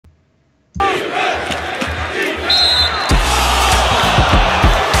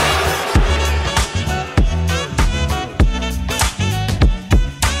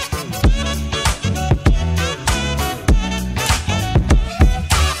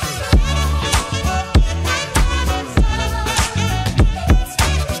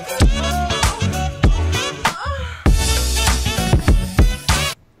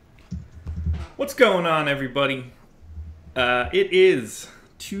What's going on, everybody? It is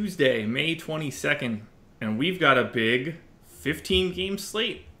Tuesday, May 22nd, and we've got a big 15-game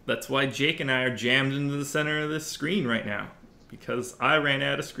slate. That's why Jake and I are jammed into the center of this screen right now, because I ran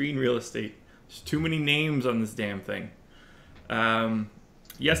out of screen real estate. There's too many names on this damn thing.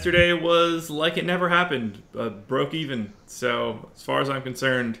 Yesterday was like it never happened, broke even. So as far as I'm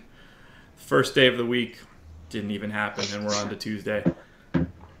concerned, first day of the week didn't even happen, and we're on to Tuesday.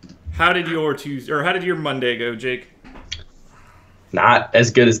 How did your Monday go, Jake? Not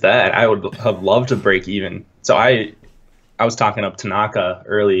as good as that. I would have loved to break even. So I was talking up Tanaka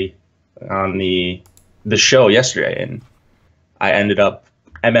early on the show yesterday, and I ended up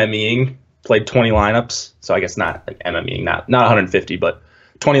MMEing, played 20 lineups. So I guess not like MMEing, not 150, but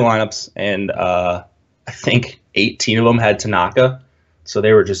 20 lineups, and I think 18 of them had Tanaka. So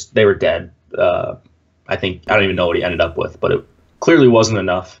they were dead. I don't even know what he ended up with, but it clearly wasn't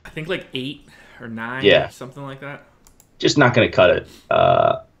enough. I think like 8 or 9, yeah, or something like that. Just not going to cut it.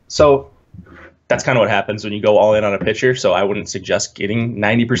 So that's kind of what happens when you go all in on a pitcher. So I wouldn't suggest getting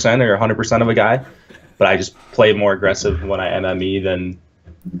 90% or 100% of a guy, but I just play more aggressive when I MME than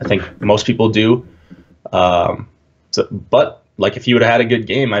I think most people do. But like if you would have had a good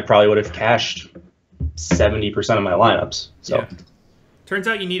game, I probably would have cashed 70% of my lineups. So yeah. Turns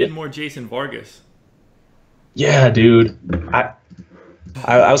out you needed more Jason Vargas. Yeah, dude.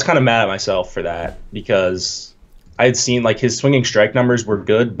 I was kind of mad at myself for that because I had seen like his swinging strike numbers were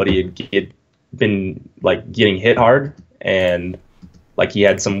good, but he had been like getting hit hard, and like he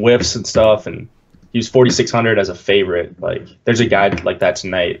had some whiffs and stuff, and he was 4,600 as a favorite. Like there's a guy like that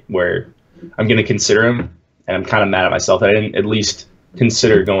tonight where I'm going to consider him, and I'm kind of mad at myself that I didn't at least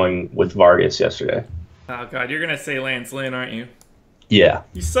consider going with Vargas yesterday. Oh God, you're going to say Lance Lynn, aren't you? Yeah.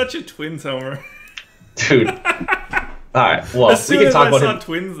 He's such a Twins homer. Dude. All right. Well, as soon we can as talk I about saw him.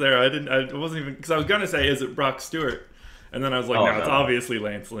 Twins there, I wasn't even, because I was gonna say, is it Brock Stewart? And then I was like, no, it's obviously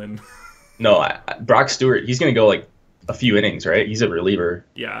Lance Lynn. No, Brock Stewart. He's gonna go like a few innings, right? He's a reliever.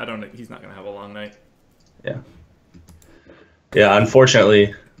 Yeah, he's not gonna have a long night. Yeah. Yeah.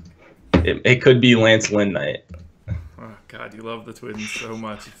 Unfortunately, it could be Lance Lynn night. Oh God, you love the Twins so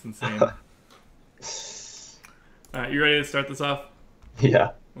much. It's insane. All right, you ready to start this off?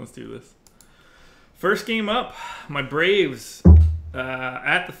 Yeah. Let's do this. First game up, my Braves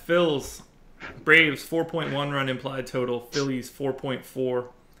at the Phils. Braves 4.1 run implied total, Phillies 4.4.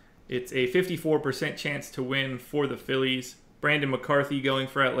 It's a 54% chance to win for the Phillies. Brandon McCarthy going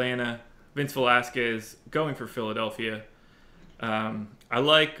for Atlanta. Vince Velasquez going for Philadelphia. I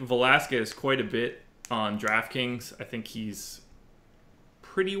like Velasquez quite a bit on DraftKings. I think he's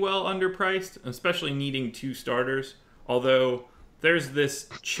pretty well underpriced, especially needing 2 starters. Although there's this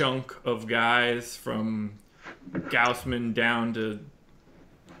chunk of guys from Gausman down to,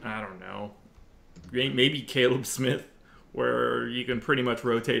 I don't know, maybe Caleb Smith, where you can pretty much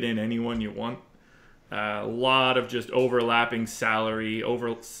rotate in anyone you want. A lot of just overlapping salary,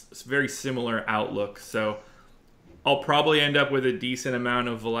 very similar outlook. So I'll probably end up with a decent amount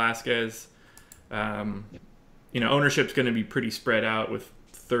of Velasquez. Ownership's going to be pretty spread out with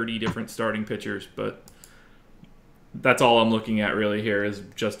 30 different starting pitchers, but that's all I'm looking at really here is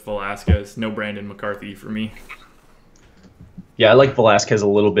just Velasquez. No Brandon McCarthy for me. Yeah, I like Velasquez a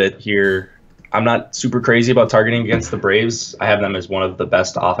little bit here. I'm not super crazy about targeting against the Braves. I have them as one of the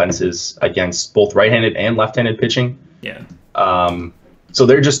best offenses against both right-handed and left-handed pitching. Yeah. So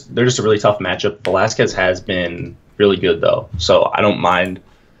they're just a really tough matchup. Velasquez has been really good though, so I don't mind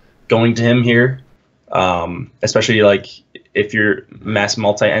going to him here. Especially like if you're mass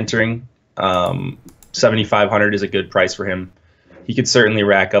multi-entering. 7,500 is a good price for him. He could certainly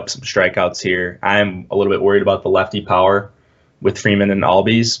rack up some strikeouts here. I'm a little bit worried about the lefty power with Freeman and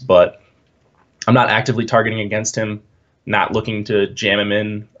Albies, but I'm not actively targeting against him, not looking to jam him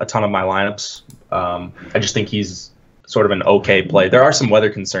in a ton of my lineups. I just think he's sort of an okay play. There are some weather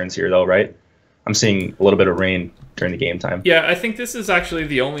concerns here, though, right? I'm seeing a little bit of rain during the game time. Yeah, I think this is actually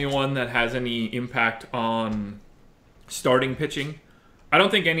the only one that has any impact on starting pitching. I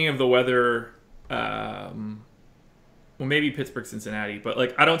don't think any of the weather... well, maybe Pittsburgh, Cincinnati, but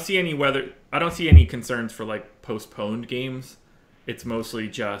like I don't see any weather. I don't see any concerns for like postponed games. It's mostly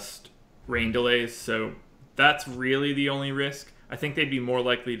just rain delays, so that's really the only risk. I think they'd be more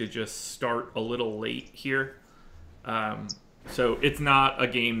likely to just start a little late here. So it's not a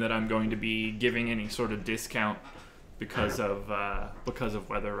game that I'm going to be giving any sort of discount because of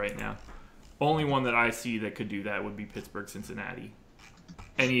weather right now. Only one that I see that could do that would be Pittsburgh-Cincinnati.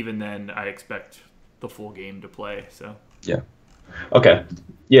 And even then, I expect the full game to play. So yeah. Okay.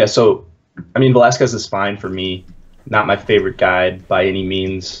 Yeah, so, I mean, Velasquez is fine for me. Not my favorite guy by any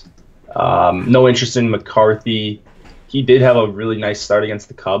means. No interest in McCarthy. He did have a really nice start against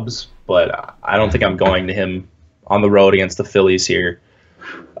the Cubs, but I don't think I'm going to him on the road against the Phillies here.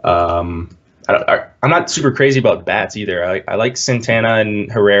 I'm not super crazy about bats either. I like Santana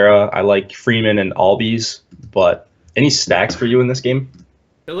and Herrera. I like Freeman and Albies, but any stacks for you in this game?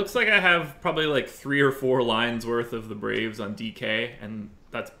 it looks like I have probably like 3 or 4 lines worth of the Braves on DK, and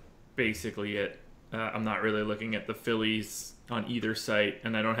that's basically it. I'm not really looking at the Phillies on either site,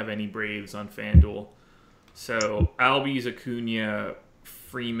 and I don't have any Braves on FanDuel. So Albies, Acuna,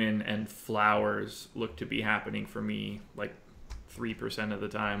 Freeman, and Flowers look to be happening for me like 3% of the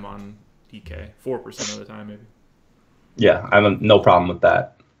time on DK, 4% of the time maybe. Yeah, I have no problem with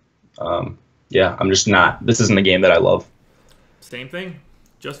that. Yeah, I'm just not. This isn't a game that I love. Same thing.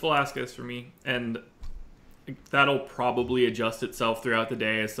 Just Velasquez for me. And that'll probably adjust itself throughout the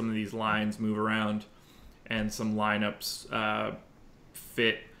day as some of these lines move around and some lineups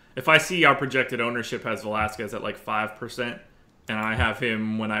fit. If I see our projected ownership has Velasquez at like 5% and I have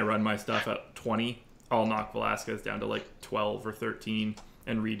him when I run my stuff at 20, I'll knock Velasquez down to like 12 or 13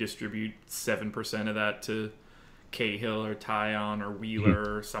 and redistribute 7% of that to Cahill or Tyon or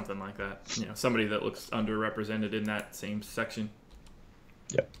Wheeler or something like that. You know, somebody that looks underrepresented in that same section.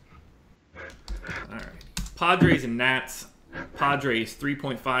 Yep. All right. Padres and Nats. Padres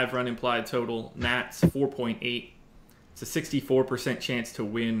 3.5 run implied total. Nats 4.8. It's a 64% chance to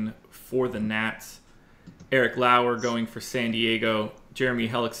win for the Nats. Eric Lauer going for San Diego. Jeremy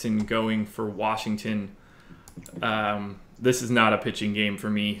Hellickson going for Washington. This is not a pitching game for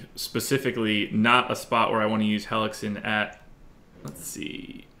me. Specifically, not a spot where I want to use Hellickson at, let's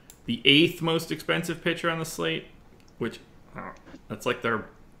see, the 8th most expensive pitcher on the slate, which that's like they're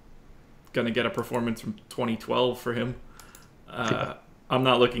going to get a performance from 2012 for him. I'm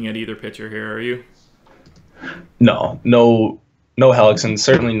not looking at either pitcher here, are you? No Hellickson,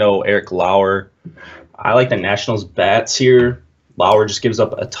 certainly no Eric Lauer. I like the Nationals bats here. Lauer just gives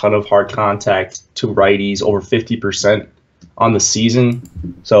up a ton of hard contact to righties, over 50% on the season.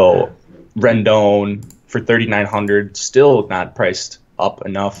 So Rendon for 3,900, still not priced up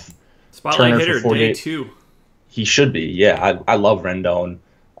enough. Spotlight hitter, day 2. He should be, yeah. I love Rendon.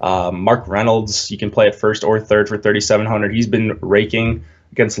 Mark Reynolds, you can play at first or third for 3,700. He's been raking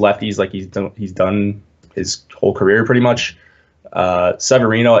against lefties like he's done his whole career pretty much.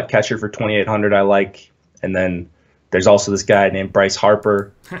 Severino at catcher for 2,800 I like. And then there's also this guy named Bryce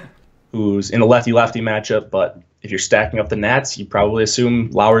Harper who's in a lefty-lefty matchup, but if you're stacking up the Nats, you probably assume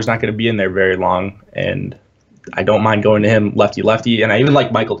Lauer's not going to be in there very long, and I don't mind going to him lefty-lefty. And I even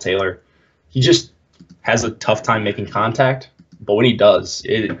like Michael Taylor. He just has a tough time making contact, but when he does,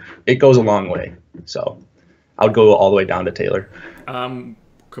 it goes a long way. So I would go all the way down to Taylor.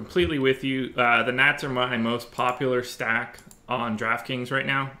 Completely with you. The Nats are my most popular stack on DraftKings right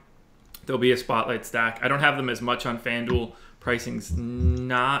now. There'll be a spotlight stack. I don't have them as much on FanDuel. Pricing's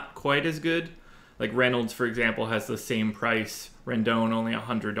not quite as good. Like Reynolds, for example, has the same price. Rendon only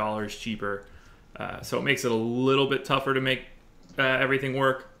 $100 cheaper. So it makes it a little bit tougher to make everything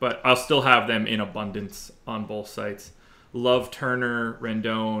work, but I'll still have them in abundance on both sites. Love Turner,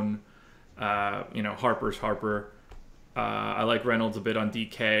 Rendon, Harper's Harper. I like Reynolds a bit on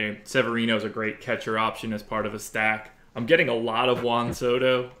DK. Severino's a great catcher option as part of a stack. I'm getting a lot of Juan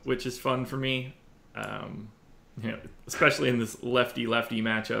Soto, which is fun for me, especially in this lefty-lefty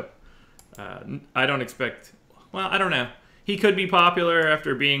matchup. I don't expect... Well, I don't know. He could be popular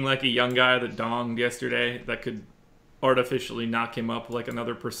after being like a young guy that donged yesterday. That could artificially knock him up like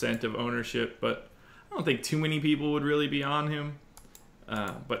another % of ownership, but I don't think too many people would really be on him.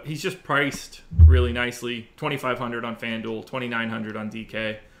 But he's just priced really nicely. 2,500 on FanDuel, 2,900 on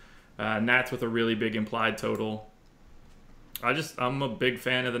DK. Nats with a really big implied total. I'm a big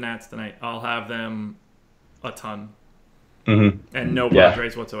fan of the Nats tonight. I'll have them a ton. Mm-hmm. And no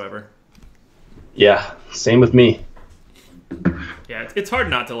Padres whatsoever. Yeah, same with me. Yeah, it's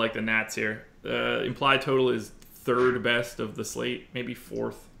hard not to like the Nats here. Implied total is 3rd best of the slate, maybe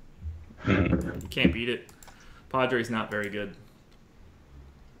 4th. You can't beat it. Padres not very good.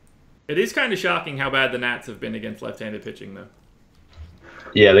 It is kind of shocking how bad the Nats have been against left-handed pitching, though.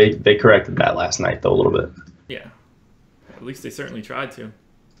 Yeah, they corrected that last night, though, a little bit. Yeah. At least they certainly tried to.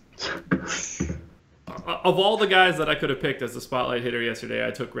 Of all the guys that I could have picked as the spotlight hitter yesterday,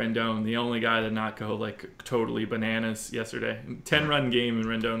 I took Rendon. The only guy to not go like totally bananas yesterday. 10-run game, and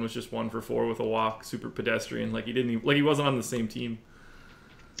Rendon was just 1 for 4 with a walk, super pedestrian. Like he wasn't on the same team.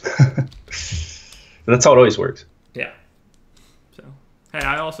 That's how it always works. Yeah. So hey,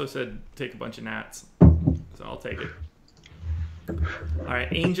 I also said take a bunch of Nats, so I'll take it. All right,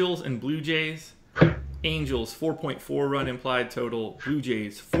 Angels and Blue Jays. Angels 4.4 run implied total. Blue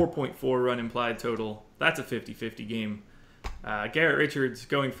Jays 4.4 run implied total. That's a 50-50 game. Garrett Richards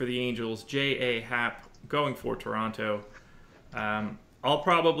going for the Angels. J.A. Happ going for Toronto. I'll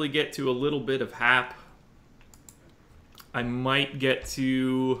probably get to a little bit of Happ. I might get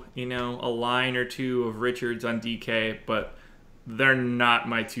to, a line or two of Richards on DK, but they're not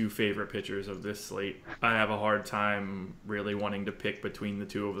my two favorite pitchers of this slate. I have a hard time really wanting to pick between the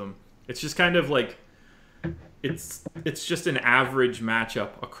two of them. It's just kind of like it's just an average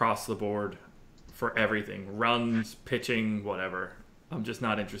matchup across the board for everything. Runs, pitching, whatever. I'm just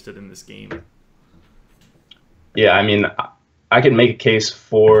not interested in this game. Yeah, I mean, I can make a case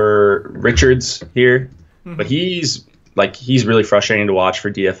for Richards here, but he's really frustrating to watch for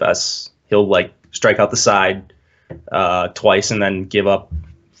DFS. He'll strike out the side twice and then give up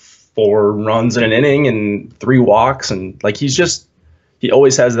 4 runs in an inning and 3 walks, and he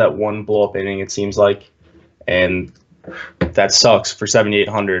always has that one blow up inning, it seems like, and that sucks for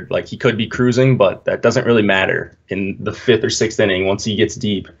 7,800. He could be cruising, but that doesn't really matter in the 5th or 6th inning. Once he gets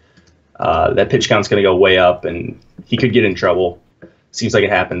deep, that pitch count's going to go way up, and he could get in trouble. Seems like it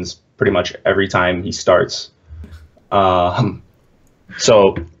happens pretty much every time he starts.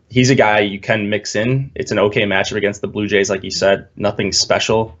 So he's a guy you can mix in. It's an okay matchup against the Blue Jays, like you said. Nothing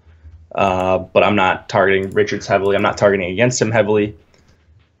special, but I'm not targeting Richards heavily. I'm not targeting against him heavily.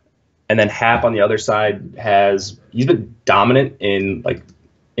 And then Happ on the other side he's been dominant in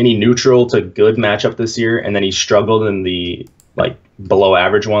any neutral to good matchup this year, and then he struggled in the below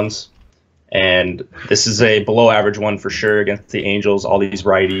average ones. And this is a below average one for sure against the Angels, all these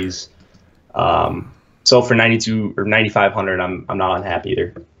righties. So for 92 or 9,500, I'm not unhappy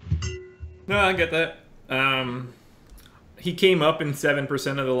either. No, I get that. He came up in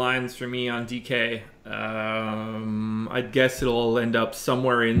 7% of the lines for me on DK. I guess it'll end up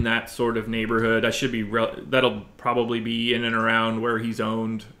somewhere in that sort of neighborhood. That'll probably be in and around where he's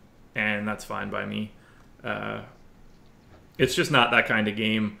owned, and that's fine by me. It's just not that kind of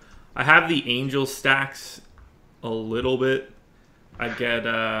game. I have the Angels stacks a little bit. I get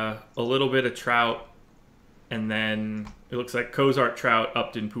a little bit of Trout, and then it looks like Cozart, Trout,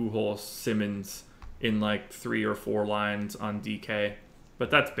 Upton, Pujols, Simmons in 3 or 4 lines on DK.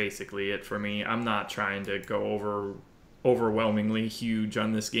 But that's basically it for me. I'm not trying to go overwhelmingly huge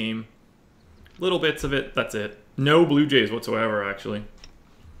on this game. Little bits of it, that's it. No Blue Jays whatsoever, actually.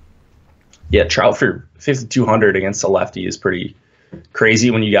 Yeah, Trout for 5,200 against a lefty is pretty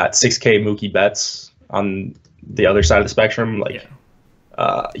crazy when you got 6K Mookie Betts on the other side of the spectrum.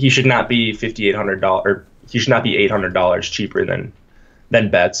 He should not be $5,800, or he should not be $800 cheaper than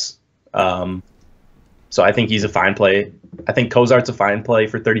Betts. So I think he's a fine play. I think Cozart's a fine play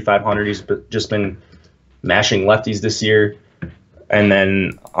for 3,500. He's just been mashing lefties this year. And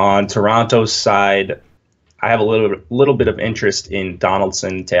then on Toronto's side, I have a little bit of interest in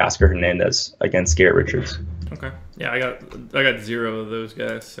Donaldson, Teoscar Hernandez against Garrett Richards. Okay. Yeah, I got 0 of those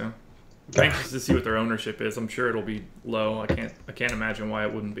guys, so I'm anxious to see what their ownership is. I'm sure it'll be low. I can't imagine why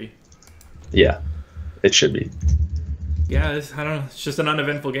it wouldn't be. Yeah, it should be. Yeah, I don't know. It's just an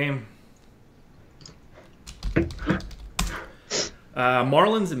uneventful game.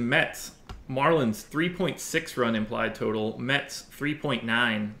 Marlins and Mets. Marlins 3.6 run implied total. Mets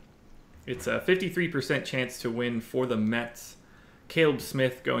 3.9. It's a 53% chance to win for the Mets. Caleb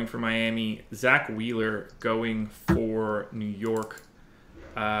Smith going for Miami. Zach Wheeler going for New York.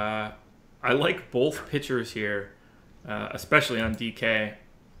 I like both pitchers here, especially on DK.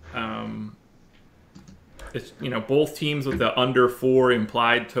 It's both teams with the under 4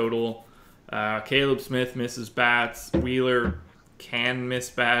 implied total. Caleb Smith misses bats. Wheeler can miss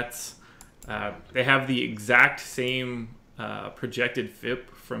bats. They have the exact same projected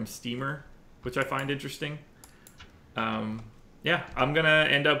FIP from Steamer, which I find interesting. Yeah, I'm going to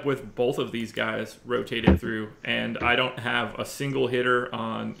end up with both of these guys rotated through, and I don't have a single hitter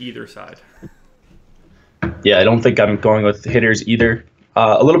on either side. Yeah, I don't think I'm going with hitters either.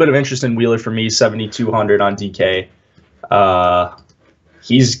 A little bit of interest in Wheeler for me, 7,200 on DK.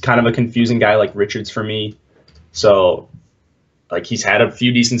 He's kind of a confusing guy like Richards for me. So, he's had a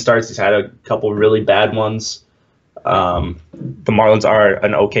few decent starts. He's had a couple really bad ones. The Marlins are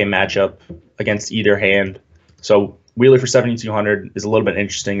an okay matchup against either hand. So Wheeler for 7,200 is a little bit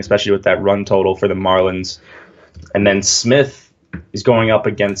interesting, especially with that run total for the Marlins. And then Smith is going up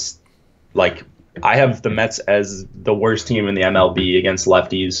against, like, I have the Mets as the worst team in the MLB against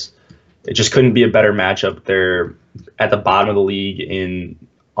lefties. It just couldn't be a better matchup. They're at the bottom of the league in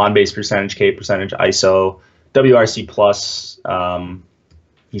on-base percentage, K percentage, ISO, WRC plus.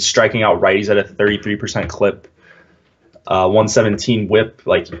 He's striking out righties at a 33% clip, 117 whip.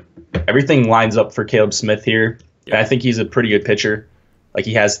 Like, everything lines up for Caleb Smith here. Yeah. And I think he's a pretty good pitcher. Like,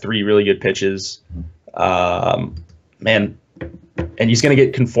 he has 3 really good pitches. Man, and he's going to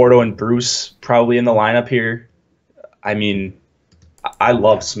get Conforto and Bruce probably in the lineup here. I mean, I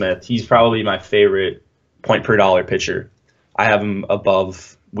love Smith. He's probably my favorite point per dollar pitcher. I have him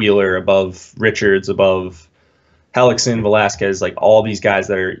above Wheeler, above Richards, above Hellickson, Velasquez, like all these guys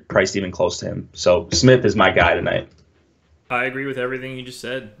that are priced even close to him. So Smith is my guy tonight. I agree with everything you just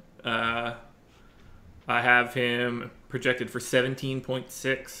said. I have him projected for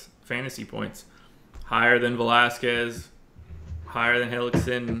 17.6 fantasy points. Higher than Velasquez, higher than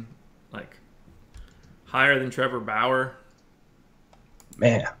Hellickson, like higher than Trevor Bauer.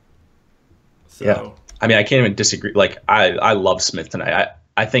 Man. So, yeah. I mean, I can't even disagree. Like, I love Smith tonight.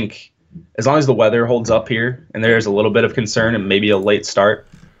 I think as long as the weather holds up here and there's a little bit of concern and maybe a late start,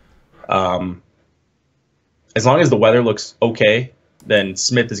 as long as the weather looks okay, then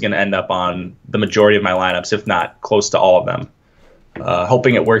Smith is going to end up on the majority of my lineups, if not close to all of them.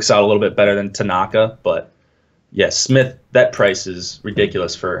 Hoping it works out a little bit better than Tanaka, but yes, Smith, that price is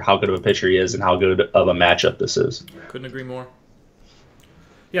ridiculous for how good of a pitcher he is and how good of a matchup this is. Couldn't agree more.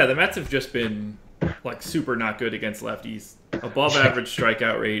 Yeah, the Mets have just been like super not good against lefties. Above average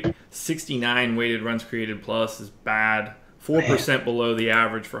strikeout rate, 69 weighted runs created plus is bad. 4% below the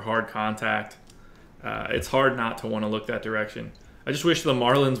average for hard contact. It's hard not to want to look that direction. I just wish the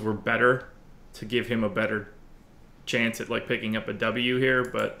Marlins were better to give him a better chance at like picking up a W here,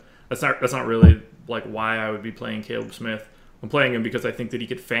 but that's not really like why I would be playing Caleb Smith. I'm playing him because I think that he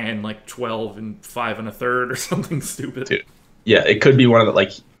could fan like 12 and 5 1/3 or something stupid. Dude. Yeah, it could be one of the,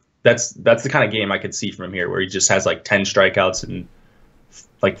 like, that's the kind of game I could see from him here where he just has like 10 strikeouts and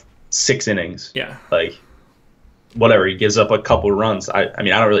like 6 innings. Yeah. Like, whatever, he gives up a couple runs. I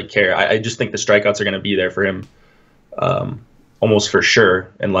mean, I don't really care. I just think the strikeouts are going to be there for him almost for sure,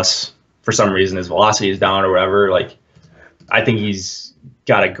 unless for some reason his velocity is down or whatever. Like, I think he's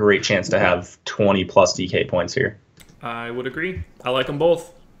got a great chance to have 20 plus DK points here. I would agree. I like them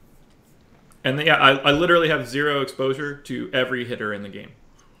both. And yeah, I literally have 0 exposure to every hitter in the game.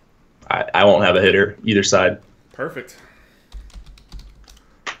 I won't have a hitter either side. Perfect.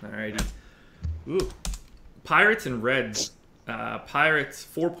 Alrighty. Ooh. Pirates and Reds. Pirates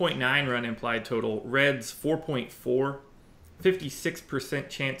 4.9 run implied total. Reds 4.4. 56%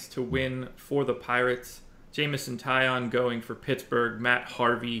 chance to win for the Pirates. Jamison Taillon going for Pittsburgh. Matt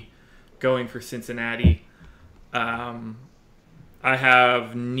Harvey going for Cincinnati. I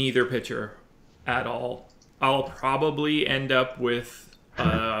have neither pitcher at all. I'll probably end up with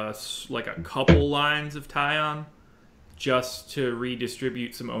like a couple lines of Taillon just to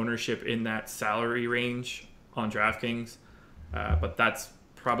redistribute some ownership in that salary range on DraftKings. But that's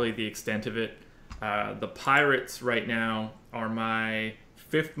probably the extent of it. The Pirates right now are my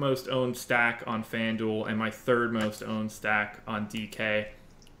 5th most owned stack on FanDuel and my 3rd most owned stack on DK.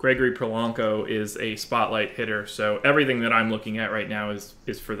 Gregory Polanco is a spotlight hitter, so everything that I'm looking at right now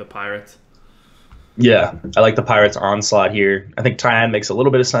is for the Pirates. Yeah, I like the Pirates onslaught here. I think Taillon makes a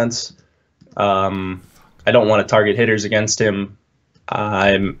little bit of sense. I don't want to target hitters against him.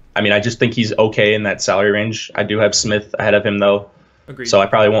 I mean, I just think he's okay in that salary range. I do have Smith ahead of him, though. Agreed. So I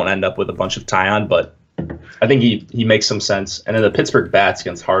probably won't end up with a bunch of Taillon, but I think he makes some sense. And then the Pittsburgh bats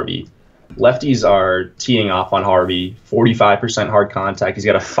against Harvey. Lefties are teeing off on Harvey, 45% hard contact. He's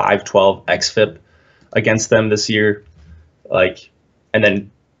got a 5.12 xFIP against them this year. Like, and then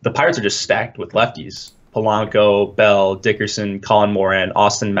the Pirates are just stacked with lefties. Polanco, Bell, Dickerson, Colin Moran,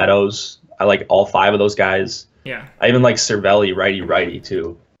 Austin Meadows. I like all 5 of those guys. Yeah. I even like Cervelli, righty,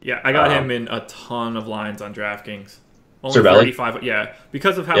 too. Yeah, I got him in a ton of lines on DraftKings. Only Cervelli? 35. Yeah,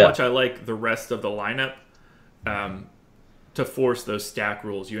 because of how much I like the rest of the lineup. To force those stack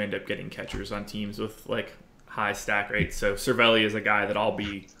rules, you end up getting catchers on teams with like high stack rates. So Cervelli is a guy that I'll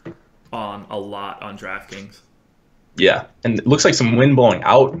be on a lot on DraftKings. Yeah, and it looks like some wind blowing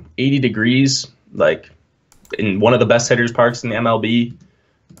out, 80 degrees, like in one of the best hitters parks in the MLB.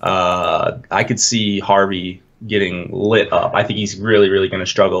 I could see Harvey getting lit up. I think he's really, really going to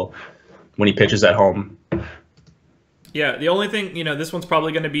struggle when he pitches at home. Yeah, the only thing, this one's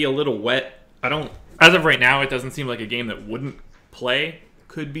probably going to be a little wet. As of right now, it doesn't seem like a game that wouldn't play.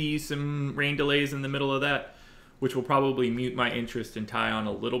 Could be some rain delays in the middle of that. which will probably mute my interest in Tyon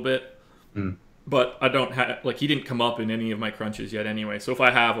a little bit. Mm. But I don't have he didn't come up in any of my crunches yet anyway. So if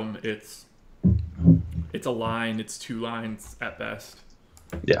I have him, it's a line, it's 2 lines at best.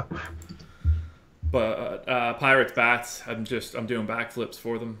 Yeah. But Pirates bats, I'm doing backflips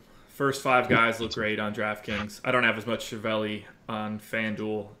for them. First 5 guys look great on DraftKings. I don't have as much Chiavelli on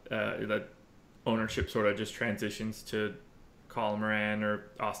FanDuel. That ownership sort of just transitions to Colin Moran or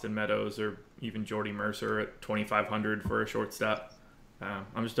Austin Meadows or even Jordy Mercer at 2,500 for a shortstop.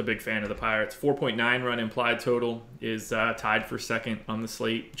 I'm just a big fan of the Pirates. 4.9 run implied total is tied for second on the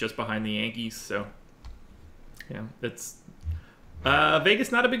slate, just behind the Yankees. So, yeah, it's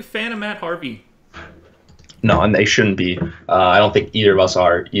Vegas not a big fan of Matt Harvey. No, and they shouldn't be. I don't think either of us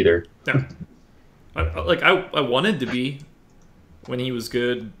are either. No. I wanted to be when he was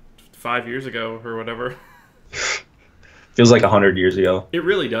good 5 years ago or whatever. Feels like 100 years ago. It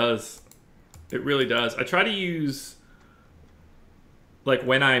really does. It really does. I try to use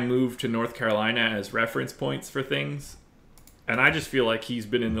when I moved to North Carolina as reference points for things, and I just feel like he's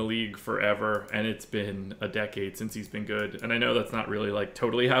been in the league forever, and it's been a decade since he's been good. And I know that's not really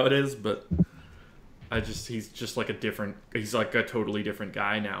totally how it is, but he's just he's like a totally different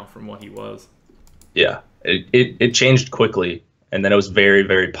guy now from what he was. Yeah, it changed quickly, and then it was very,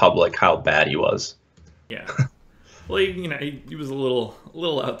 very public how bad he was. Yeah. Well, he was a little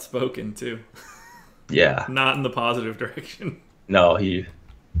outspoken too. Yeah. Not in the positive direction. No, he's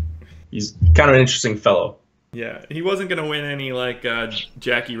kind of an interesting fellow. Yeah, he wasn't gonna win any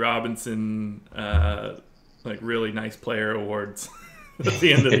Jackie Robinson really nice player awards at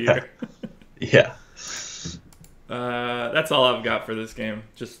the end of the year. Yeah. That's all I've got for this game.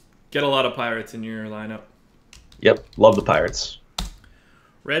 Just get a lot of Pirates in your lineup. Yep, love the Pirates.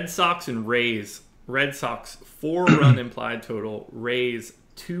 Red Sox and Rays. Red Sox 4-run implied total. Rays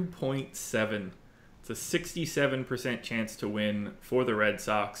 2.7. It's a 67% chance to win for the Red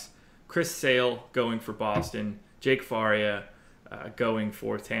Sox. Chris Sale going for Boston. Jake Faria going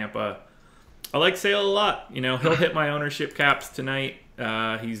for Tampa. I like Sale a lot. He'll hit my ownership caps tonight.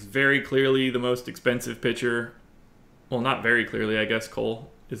 He's very clearly the most expensive pitcher. Well, not very clearly, I guess.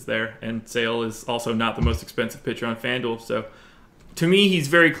 Cole is there, and Sale is also not the most expensive pitcher on FanDuel. So, to me, he's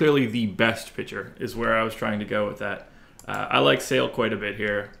very clearly the best pitcher, is where I was trying to go with that. I like Sale quite a bit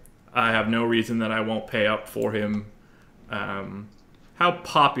here. I have no reason that I won't pay up for him. How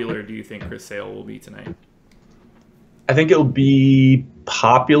popular do you think Chris Sale will be tonight? I think it'll be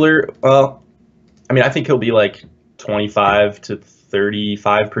popular. Well, I think he'll be 25 to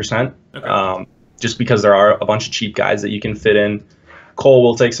 35%. Okay. Just because there are a bunch of cheap guys that you can fit in. Cole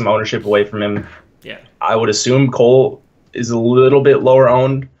will take some ownership away from him. Yeah. I would assume Cole is a little bit lower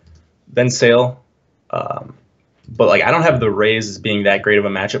owned than Sale. But I don't have the Rays as being that great of a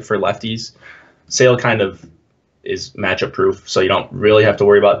matchup for lefties. Sale kind of is matchup proof, so you don't really have to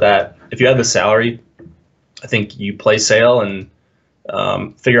worry about that. If you have the salary, I think you play Sale and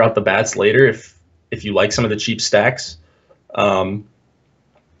figure out the bats later if you like some of the cheap stacks.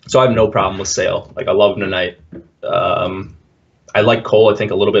 So I have no problem with Sale. I love him tonight. I like Cole, I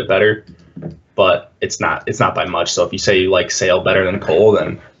think, a little bit better, but it's not by much. So if you say you like Sale better than Cole,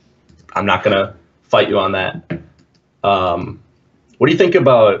 then I'm not gonna fight you on that. What do you think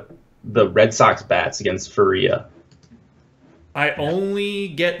about the Red Sox bats against Faria? I only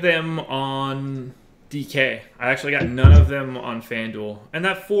get them on DK. I actually got none of them on FanDuel. And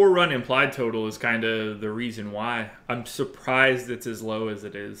that 4-run implied total is kind of the reason why. I'm surprised it's as low as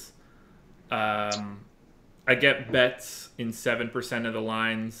it is. I get bets in 7% of the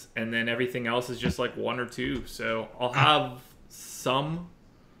lines, and then everything else is just 1 or 2. So I'll have some,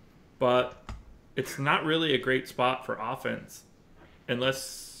 but it's not really a great spot for offense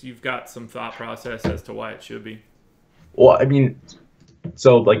unless you've got some thought process as to why it should be. Well,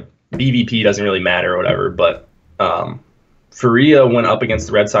 so BVP doesn't really matter or whatever, but Faria went up against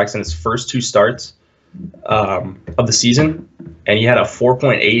the Red Sox in his first 2 starts of the season, and he had a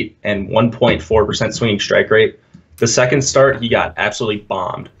 4.8 and 1.4% swinging strike rate. The second start, he got absolutely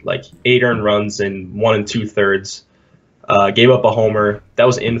bombed, 8 earned runs in 1 2/3. Gave up a homer. That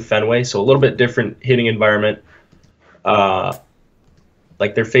was in Fenway, so a little bit different hitting environment.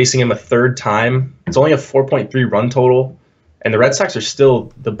 They're facing him a third time. It's only a 4.3 run total, and the Red Sox are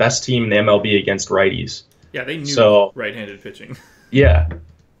still the best team in the MLB against righties. Yeah, they knew right-handed pitching. Yeah,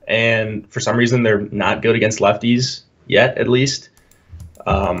 and for some reason they're not good against lefties yet, at least.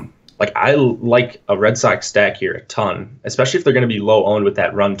 I like a Red Sox stack here a ton, especially if they're going to be low owned with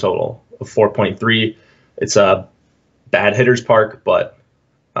that run total of 4.3. It's a bad hitter's park, but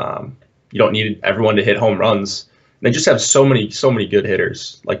you don't need everyone to hit home runs. And they just have so many good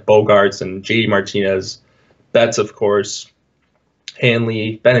hitters like Bogarts and JD Martinez. bets, of course,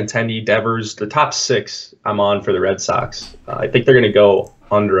 Hanley, Benintendi, Devers, the top 6 I'm on for the Red Sox. I think they're going to go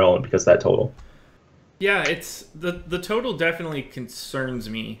under-owned because of that total. Yeah, it's the total definitely concerns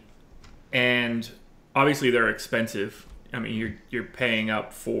me, and obviously they're expensive. I mean, you're paying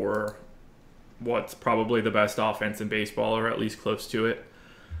up for what's probably the best offense in baseball, or at least close to it.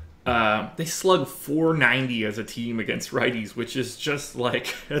 They slug .490 as a team against righties, which is just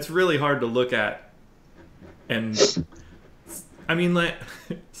like, it's really hard to look at. And I mean, like,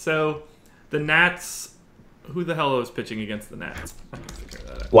 so the Nats, who the hell was pitching against the Nats? I can figure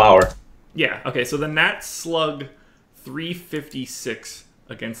that out. Lauer. Yeah, okay, so the Nats slug .356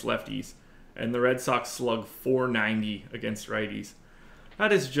 against lefties, and the Red Sox slug .490 against righties.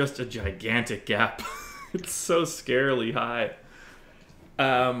 That is just a gigantic gap. It's so scarily high.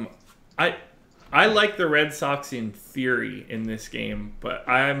 I like the Red Sox in theory in this game, but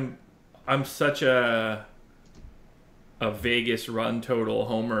I'm such a Vegas run total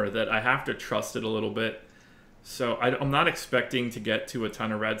homer that I have to trust it a little bit. So I'm not expecting to get to a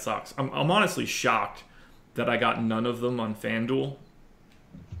ton of Red Sox. I'm honestly shocked that I got none of them on FanDuel.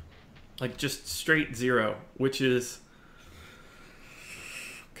 Like, just straight 0, which is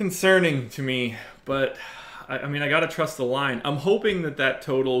concerning to me. But, I mean, I got to trust the line. I'm hoping that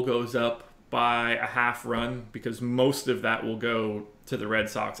total goes up by a half run, because most of that will go to the Red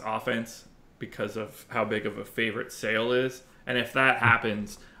Sox offense because of how big of a favorite Sale is. And if that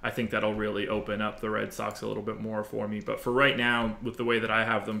happens, I think that'll really open up the Red Sox a little bit more for me. But for right now, with the way that I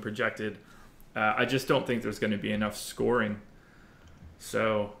have them projected, I just don't think there's going to be enough scoring.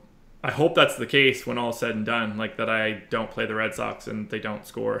 So I hope that's the case when all's said and done, like that I don't play the Red Sox and they don't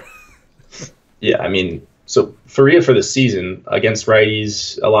score. Yeah, I mean, so Faria for the season against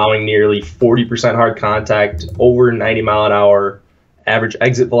righties, allowing nearly 40% hard contact, over 90 mile an hour, average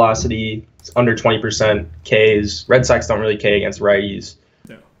exit velocity, it's under 20% Ks. Red Sox don't really K against righties.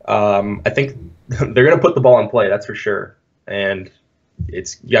 No. I think they're going to put the ball in play, that's for sure. And you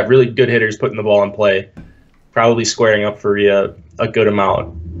got really good hitters putting the ball in play, probably squaring up Faria a good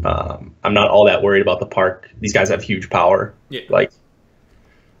amount. I'm not all that worried about the park. These guys have huge power. Yeah. Like,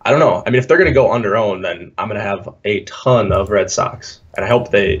 I don't know. I mean, if they're going to go under-owned, then I'm going to have a ton of Red Sox. And I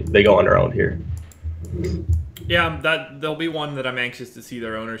hope they go under-owned here. Yeah, there'll be one that I'm anxious to see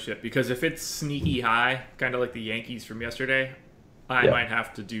their ownership, because if it's sneaky high, kind of like the Yankees from yesterday, I might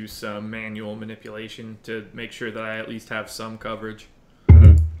have to do some manual manipulation to make sure that I at least have some coverage.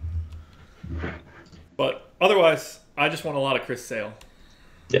 Mm-hmm. But otherwise, I just want a lot of Chris Sale.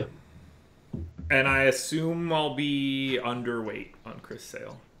 Yeah. And I assume I'll be underweight on Chris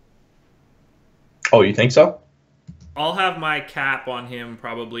Sale. Oh, you think so? I'll have my cap on him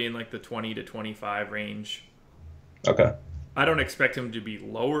probably in like the 20 to 25 range. Okay. I don't expect him to be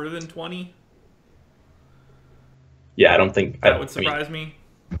lower than 20. Yeah, I don't think that would surprise me.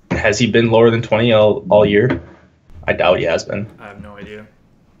 Has he been lower than 20 all year? I doubt he has been. I have no idea.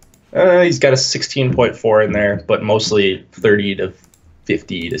 He's got a 16.4 in there, but mostly 30 to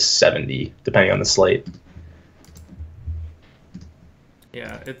 50 to 70, depending on the slate.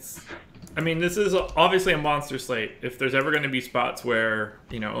 Yeah, this is obviously a monster slate. If there's ever going to be spots where,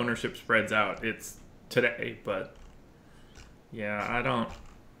 ownership spreads out, it's today. But, yeah,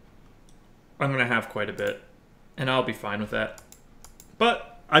 I'm going to have quite a bit, and I'll be fine with that.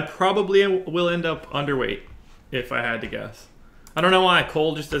 But I probably will end up underweight, if I had to guess. I don't know why.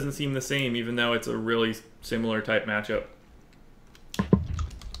 Cole just doesn't seem the same, even though it's a really similar type matchup.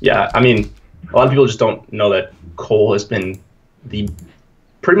 Yeah, I mean, a lot of people just don't know that Cole has been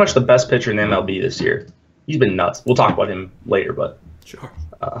pretty much the best pitcher in the MLB this year. He's been nuts. We'll talk about him later, but sure,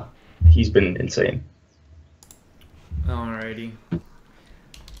 he's been insane. Alrighty.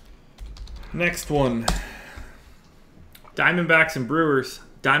 Next one. Diamondbacks and Brewers.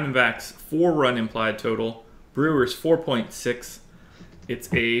 Diamondbacks 4-run implied total. Brewers 4.6. It's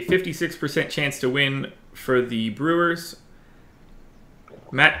a 56% chance to win for the Brewers.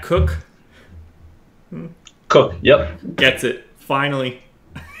 Matt Cook. Cook, yep. Gets it. Finally.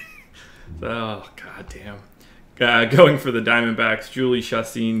 Oh, goddamn. Going for the Diamondbacks. Julie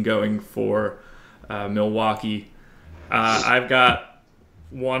Chassin going for Milwaukee. I've got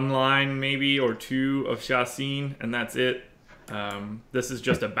one line maybe or two of Chassin, and that's it. This is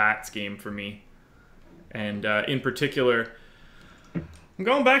just a bats game for me. And in particular, I'm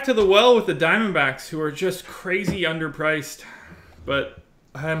going back to the well with the Diamondbacks, who are just crazy underpriced. But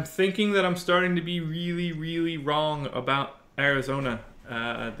I'm thinking that I'm starting to be really, really wrong about Arizona.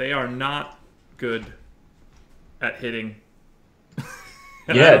 They are not good at hitting.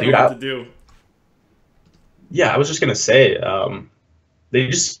 Yeah, dude. What to do. Yeah, I was just gonna say, they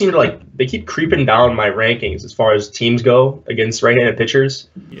just seem to they keep creeping down my rankings as far as teams go against right-handed pitchers.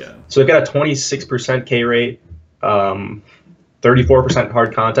 Yeah. So they've got a 26% K rate, 34%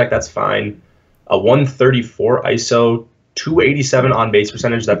 hard contact. That's fine. A 134 ISO, 287 on base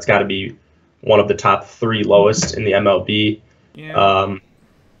percentage. That's got to be one of the top 3 lowest in the MLB. Yeah.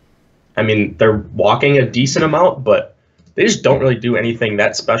 I mean, they're walking a decent amount, but they just don't really do anything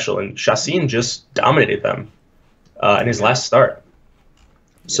that special. And Chacin just dominated them in his last start.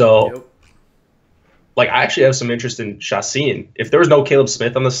 So, I actually have some interest in Chacin. If there was no Caleb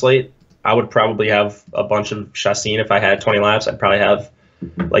Smith on the slate, I would probably have a bunch of Chacin. If I had 20 lineups, I'd probably have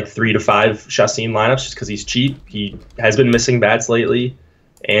 3 to 5 Chacin lineups just because he's cheap. He has been missing bats lately,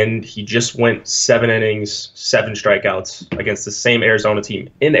 and he just went 7 innings, 7 strikeouts against the same Arizona team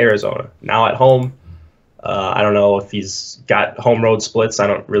in Arizona. Now at home, I don't know if he's got home road splits. I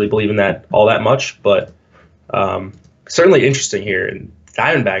don't really believe in that all that much, but certainly interesting here. And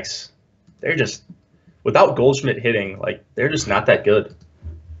Diamondbacks, they're just, without Goldschmidt hitting, they're just not that good.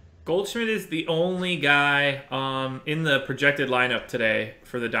 Goldschmidt is the only guy in the projected lineup today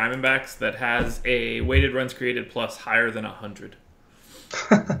for the Diamondbacks that has a weighted runs created plus higher than 100.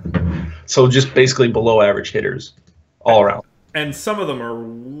 So just basically below average hitters all around. And some of them are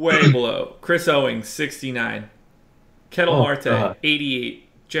way below. Chris Owings, 69. Kettle Marte, 88.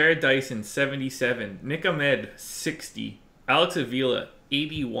 Jared Dyson, 77. Nick Ahmed, 60. Alex Avila,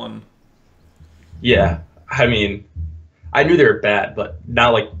 81. Yeah, I mean, I knew they were bad, but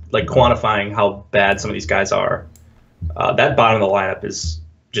now like quantifying how bad some of these guys are, that bottom of the lineup is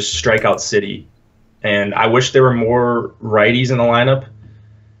just strikeout city. And I wish there were more righties in the lineup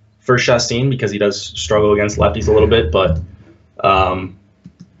for Chacin because he does struggle against lefties a little bit, but I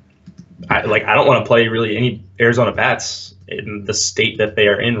don't want to play really any Arizona bats in the state that they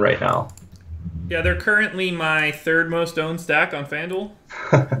are in right now. Yeah, they're currently my 3rd most owned stack on FanDuel.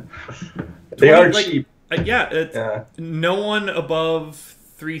 They are cheap. No one above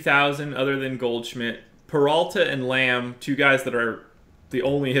 3,000 other than Goldschmidt. Peralta and Lamb, 2 guys that are the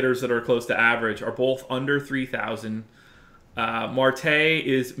only hitters that are close to average, are both under 3,000. Marte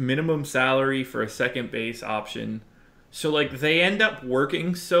is minimum salary for a second base option. So they end up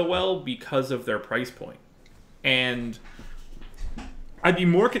working so well because of their price point. And I'd be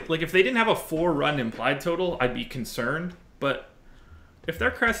more if they didn't have a 4-run implied total, I'd be concerned. But if they're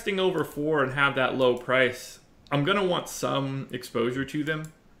cresting over 4 and have that low price, I'm gonna want some exposure to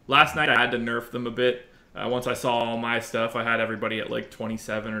them. Last night I had to nerf them a bit. Once I saw all my stuff, I had everybody at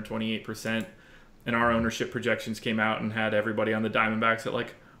 27 or 28%, and our ownership projections came out and had everybody on the Diamondbacks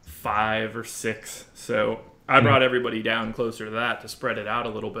at 5 or 6. So I brought everybody down closer to that to spread it out a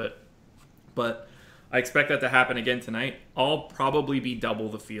little bit. But I expect that to happen again tonight. I'll probably be double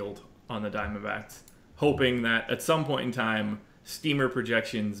the field on the Diamondbacks, hoping that at some point in time, steamer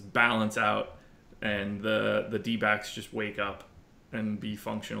projections balance out and the D-backs just wake up and be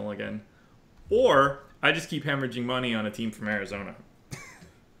functional again. Or I just keep hemorrhaging money on a team from Arizona.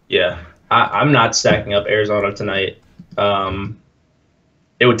 Yeah, I'm not stacking up Arizona tonight.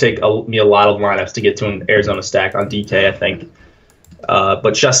 It would take me a lot of lineups to get to an Arizona stack on DK, I think.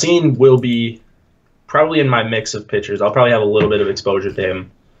 But Chacin will be probably in my mix of pitchers. I'll probably have a little bit of exposure to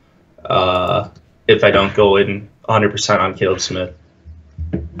him if I don't go in 100% on Caleb Smith.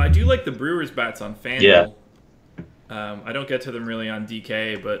 I do like the Brewers bats on FanDuel. Yeah. I don't get to them really on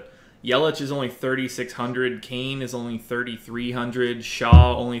DK, but Yelich is only 3,600. Kane is only 3,300.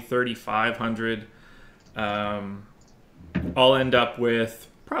 Shaw only 3,500. I'll end up with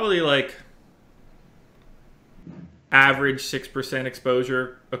probably average 6%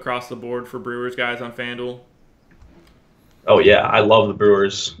 exposure across the board for Brewers guys on FanDuel. Oh, yeah. I love the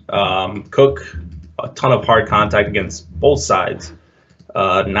Brewers. Cook, a ton of hard contact against both sides.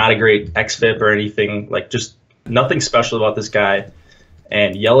 Not a great xFIP or anything. Just nothing special about this guy.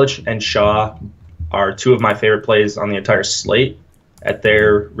 And Yelich and Shaw are 2 of my favorite plays on the entire slate at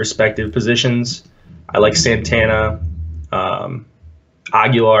their respective positions. I like Santana.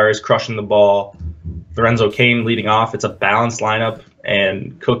 Aguilar is crushing the ball. Lorenzo Cain leading off. It's a balanced lineup,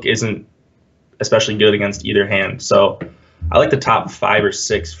 and Cook isn't especially good against either hand. So I like the top 5 or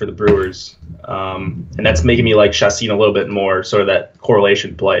 6 for the Brewers, and that's making me like Chacin a little bit more, sort of that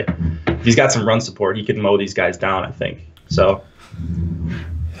correlation play. If he's got some run support, he can mow these guys down, I think. So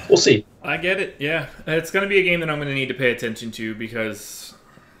we'll see. I get it, yeah. It's going to be a game that I'm going to need to pay attention to because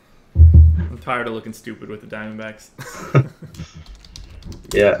I'm tired of looking stupid with the Diamondbacks.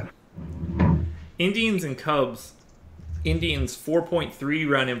 Yeah. Indians and Cubs. Indians 4.3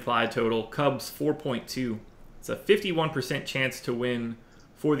 run implied total. Cubs 4.2. It's a 51% chance to win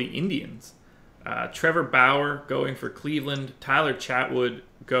for the Indians. Trevor Bauer going for Cleveland. Tyler Chatwood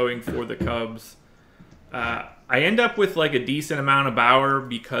going for the Cubs. I end up with like a decent amount of Bauer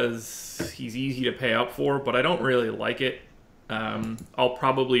because he's easy to pay up for, but I don't really like it. I'll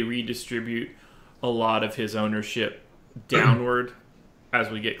probably redistribute a lot of his ownership downward as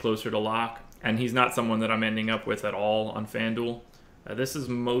we get closer to lock, and he's not someone that I'm ending up with at all on FanDuel. This is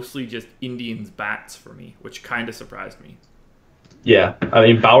mostly just Indians bats for me, which kind of surprised me. Yeah, I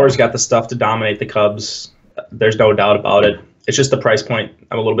mean, Bauer's got the stuff to dominate the Cubs. There's no doubt about it. It's just the price point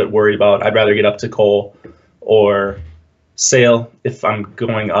I'm a little bit worried about. I'd rather get up to Cole or Sale if I'm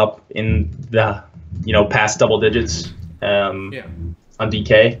going up in the past double digits on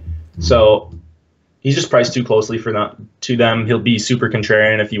DK. So he's just priced too closely to them. He'll be super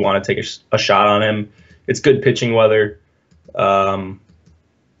contrarian if you want to take a shot on him. It's good pitching weather.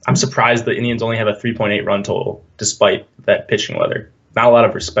 I'm surprised the Indians only have a 3.8 run total despite that pitching weather. Not a lot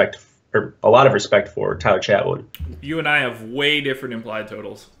of respect for Tyler Chatwood. You and I have way different implied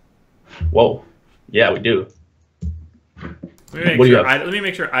totals. Whoa. Yeah, we do. Let me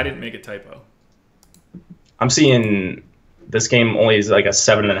make sure I didn't make a typo. I'm seeing this game only is like a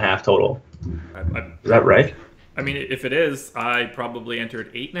 7.5 total. Is that right? I mean, if it is, I probably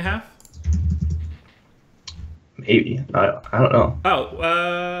entered 8.5. Maybe. I don't know.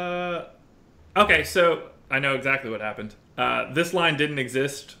 Oh, okay, so I know exactly what happened. This line didn't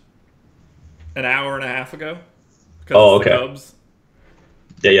exist an hour and a half ago because of the Cubs.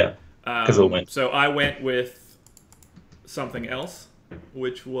 Yeah. Because of the win. So I went with something else,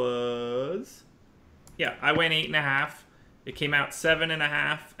 which was, I went 8.5. It came out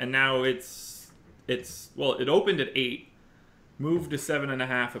 7.5, and now it opened at 8. Moved to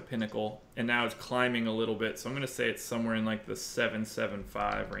 7.5 at Pinnacle, and now it's climbing a little bit. So I'm going to say it's somewhere in like the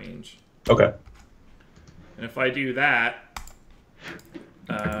 7.75 range. Okay. And if I do that,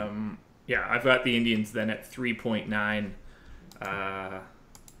 I've got the Indians then at 3.9.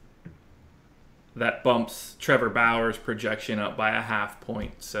 That bumps Trevor Bauer's projection up by a half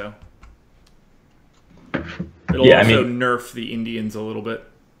point. So it'll nerf the Indians a little bit.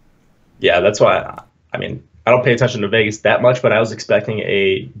 Yeah, that's why. I don't pay attention to Vegas that much, but I was expecting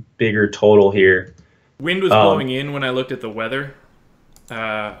a bigger total here. Wind was blowing in when I looked at the weather.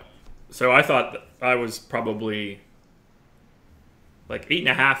 So I thought that I was probably like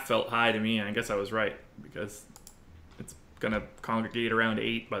 8.5 felt high to me. I guess I was right because it's going to congregate around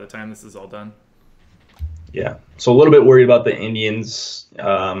 8 by the time this is all done. Yeah. So a little bit worried about the Indians.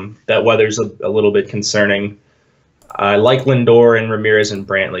 That weather's a little bit concerning. I like Lindor and Ramirez and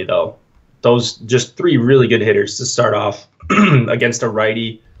Brantley, though. Those just 3 really good hitters to start off against a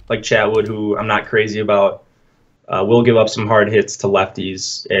righty like Chatwood, who I'm not crazy about. Will give up some hard hits to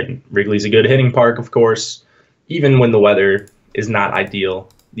lefties, and Wrigley's a good hitting park, of course. Even when the weather is not ideal,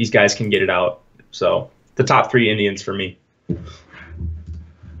 these guys can get it out. So the top 3 Indians for me.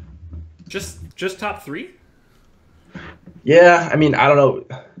 Just top 3? Yeah, I mean, I don't know.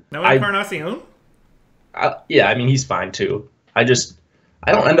 No Encarnacion? He's fine too. I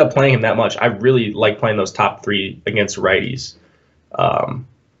don't end up playing him that much. I really like playing those top 3 against righties. Are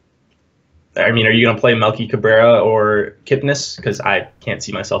you going to play Melky Cabrera or Kipnis? Because I can't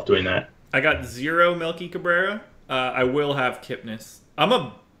see myself doing that. I got 0 Melky Cabrera. I will have Kipnis.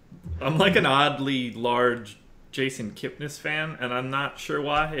 I'm like an oddly large Jason Kipnis fan, and I'm not sure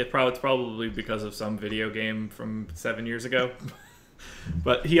why. It's probably because of some video game from 7 years ago.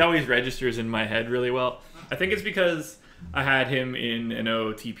 But he always registers in my head really well. I think it's because I had him in an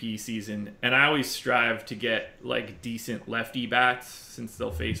OOTP season, and I always strive to get like decent lefty bats since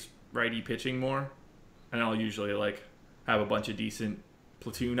they'll face righty pitching more, and I'll usually like have a bunch of decent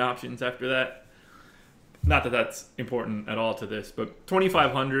platoon options after that. Not that that's important at all to this, but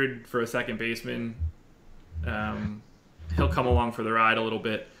 2,500 for a second baseman. He'll come along for the ride a little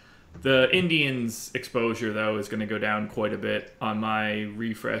bit. The Indians' exposure, though, is going to go down quite a bit on my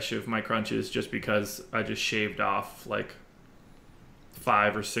refresh of my crunches just because I just shaved off like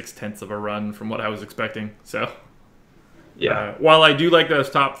 5 or 6 tenths of a run from what I was expecting. So, while I do like those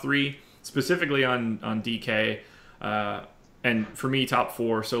top 3, specifically on DK, and for me, top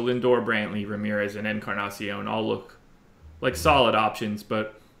 4, so Lindor, Brantley, Ramirez, and Encarnacion all look like solid options,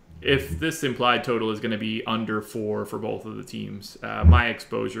 but if this implied total is going to be under 4 for both of the teams, my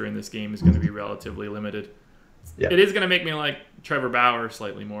exposure in this game is going to be relatively limited. Yeah. It is going to make me like Trevor Bauer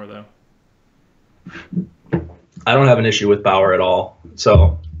slightly more, though. I don't have an issue with Bauer at all.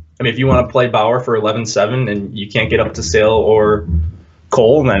 So, if you want to play Bauer for 11-7 and you can't get up to Sale or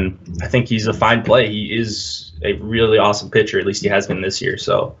Cole, then I think he's a fine play. He is a really awesome pitcher. At least he has been this year.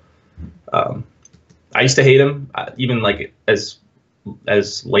 So, I used to hate him, even like as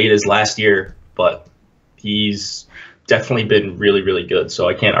late as last year but he's definitely been really, really good. So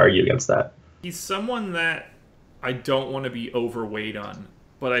I can't argue against that. He's someone that I don't want to be overweight on,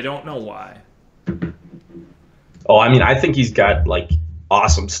 but I don't know why. Oh, I mean, I think he's got like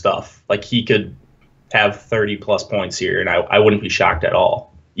awesome stuff. Like he could have 30+ points here, and I wouldn't be shocked at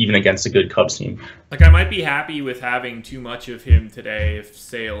all, even against a good Cubs team. Like I might be happy with having too much of him today if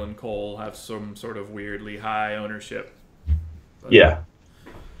Sale and Cole have some sort of weirdly high ownership. But, Yeah.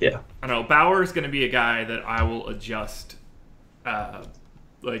 I don't know. Bauer's going to be a guy that I will adjust,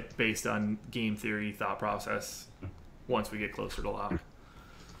 like based on game theory thought process once we get closer to lock.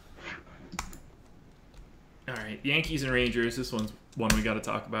 All right, Yankees and Rangers. This one's one we got to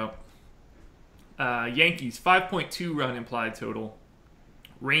talk about. Yankees 5.2 run implied total.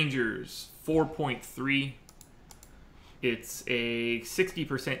 Rangers 4.3. It's a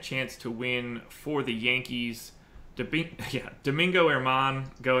 60% chance to win for the Yankees. Domingo Germán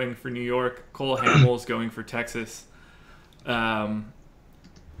going for New York. Cole Hamels going for Texas.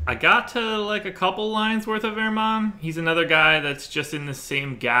 I got to like a couple lines worth of Germán. He's another guy that's just in the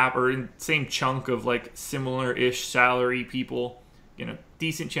same gap or in same chunk of like similar-ish salary people. You know,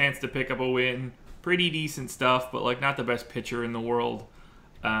 decent chance to pick up a win. Pretty decent stuff, but like not the best pitcher in the world.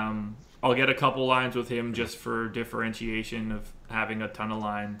 I'll get a couple lines with him just for differentiation of having a ton of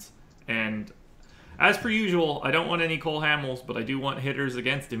lines. And as per usual, I don't want any Cole Hamels, but I do want hitters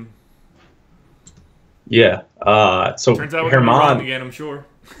against him. Yeah. So turns out we're gonna be wrong again, I'm sure.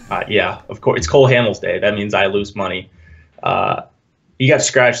 Yeah, of course. It's Cole Hamels Day. That means I lose money. He got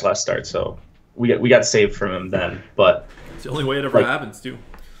scratched last start, so we got saved from him then. But it's the only way it ever happens, too.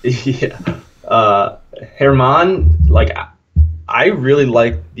 Yeah. Germán, like I really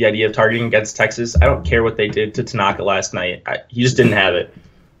like the idea of targeting against Texas. I don't care what they did to Tanaka last night. He just didn't have it.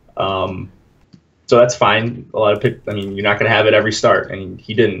 So that's fine. I mean, you're not going to have it every start, and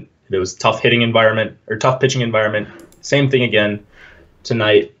he didn't. It was tough hitting environment or tough pitching environment. Same thing again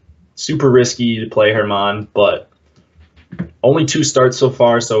tonight. Super risky to play Germán, but only 2 starts so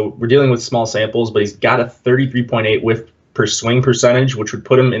far, so we're dealing with small samples. But he's got a 33.8 whiff per swing percentage, which would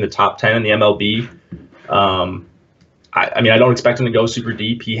put him in the top 10 in the MLB. I mean, I don't expect him to go super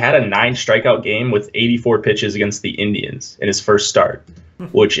deep. He had a 9 strikeout game with 84 pitches against the Indians in his first start,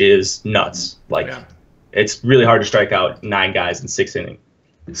 which is nuts. Like, It's really hard to strike out 9 guys in 6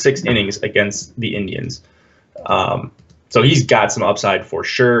 innings against the Indians. So he's got some upside for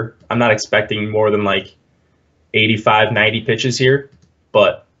sure. I'm not expecting more than like 85, 90 pitches here,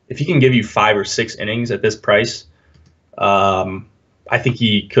 but if he can give you 5 or 6 innings at this price, I think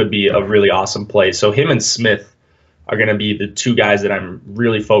he could be a really awesome play. So him and Smith are going to be the 2 guys that I'm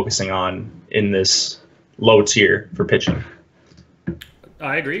really focusing on in this low tier for pitching.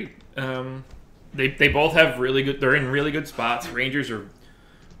 I agree. They both have they're in really good spots. Rangers are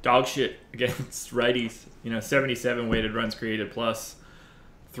dog shit against righties. 77 weighted runs created plus,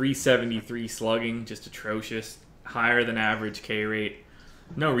 373 slugging, just atrocious. Higher than average K rate.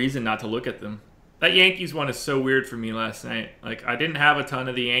 No reason not to look at them. That Yankees one is so weird for me last night. Like, I didn't have a ton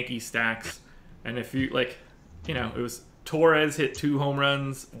of the Yankees stacks, and if you it was Torres hit 2 home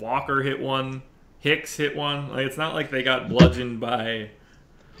runs, Walker hit 1, Hicks hit 1. Like, it's not like they got bludgeoned by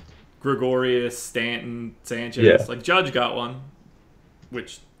Gregorius, Stanton, Sanchez. Yeah. Like, Judge got 1,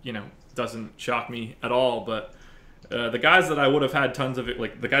 which doesn't shock me at all. But the guys that I would have had tons of it,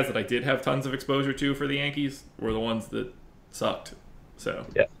 like the guys that I did have tons of exposure to for the Yankees, were the ones that sucked. So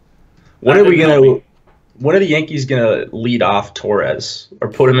yeah. When are the Yankees gonna lead off Torres or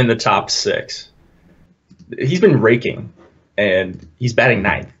put him in the top 6? He's been raking, and he's batting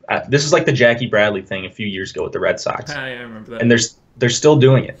 9th. This is like the Jackie Bradley thing a few years ago with the Red Sox. Yeah, I remember that. And they're still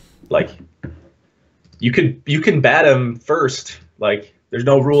doing it. Like, you can bat him first. Like, there's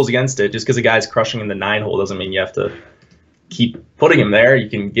no rules against it. Just because a guy's crushing in the 9 hole doesn't mean you have to keep putting him there. You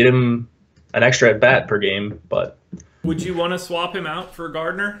can get him an extra at bat per game, but would you want to swap him out for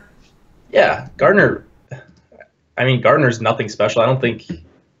Gardner? Yeah, Gardner. I mean, Gardner's nothing special. I don't think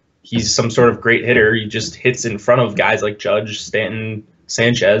he's some sort of great hitter. He just hits in front of guys like Judge, Stanton,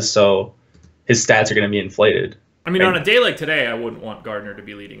 Sanchez, so his stats are going to be inflated. I mean, on a day like today, I wouldn't want Gardner to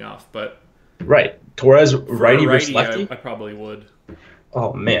be leading off, but right, Torres, righty versus lefty. I probably would.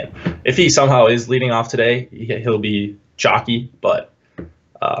 Oh man, if he somehow is leading off today, he'll be chalky. But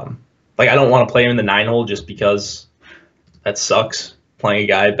I don't want to play him in the 9 hole just because that sucks. Playing a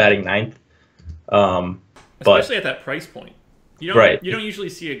guy batting 9th. Especially at that price point. You don't usually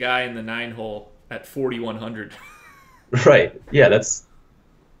see a guy in the 9 hole at 4,100. Right. Yeah, that's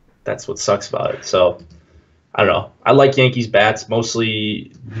what sucks about it. So I don't know. I like Yankees bats,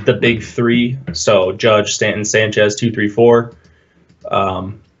 mostly the big 3. So Judge, Stanton, Sanchez, 2, 3, 4.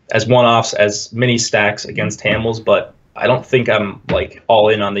 And as one-offs, as mini stacks against Hamels, but I don't think I'm like all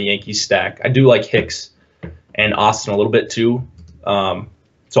in on the Yankees stack. I do like Hicks and Austin a little bit too.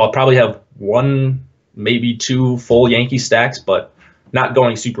 So I'll probably have one, maybe two full Yankee stacks, but not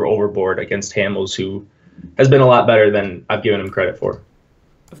going super overboard against Hamels, who has been a lot better than I've given him credit for.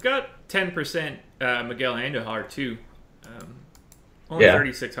 I've got 10% Miguel Andujar too. Only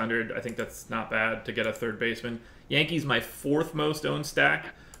 3,600. I think that's not bad to get a third baseman. Yankees my fourth most owned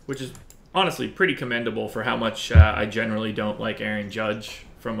stack, which is honestly pretty commendable for how much I generally don't like Aaron Judge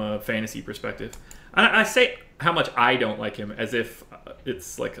from a fantasy perspective. I say how much I don't like him as if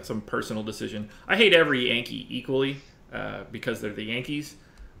it's like some personal decision. I hate every Yankee equally because they're the Yankees,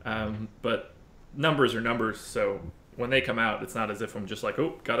 but numbers are numbers. So when they come out, it's not as if I'm just like,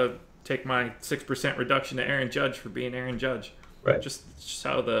 oh, gotta take my 6% reduction to Aaron Judge for being Aaron Judge. Right. Just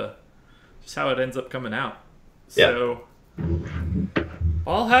how it ends up coming out. Yeah. So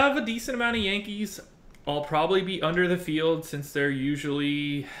I'll have a decent amount of Yankees. I'll probably be under the field since they're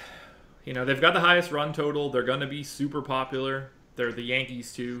usually, they've got the highest run total. They're going to be super popular. They're the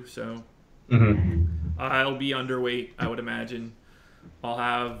Yankees too, so I'll be underweight, I would imagine. I'll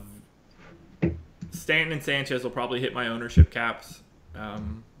have Stanton and Sanchez will probably hit my ownership caps.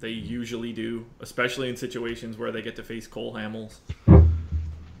 They usually do, especially in situations where they get to face Cole Hamels.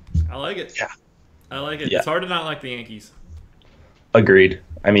 I like it. Yeah. I like it. Yeah. It's hard to not like the Yankees. Agreed.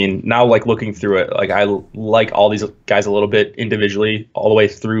 I mean, now like looking through it, like I like all these guys a little bit individually, all the way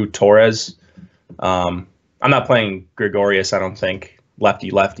through Torres. I'm not playing Gregorius, I don't think. Lefty.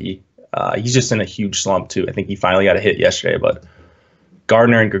 He's just in a huge slump too. I think he finally got a hit yesterday, but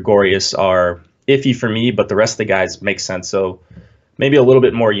Gardner and Gregorius are iffy for me, but the rest of the guys make sense. So maybe a little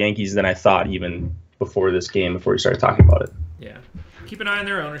bit more Yankees than I thought even before this game, before we started talking about it. Yeah. Keep an eye on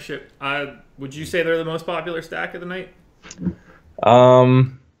their ownership. Would you say they're the most popular stack of the night?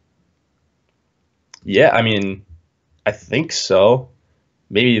 Yeah, I mean, I think so.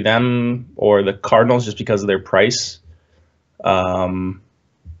 Maybe them or the Cardinals just because of their price.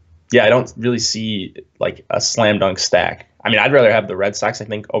 Yeah, I don't really see like a slam dunk stack. I mean, I'd rather have the Red Sox, I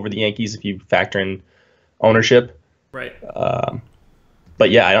think, over the Yankees if you factor in ownership. Right. But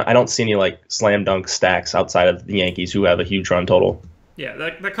yeah, I don't see any like slam dunk stacks outside of the Yankees who have a huge run total. Yeah,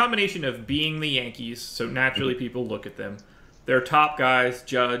 that combination of being the Yankees, so naturally people look at them. Their top guys,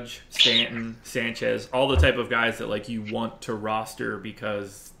 Judge, Stanton, Sanchez, all the type of guys that like you want to roster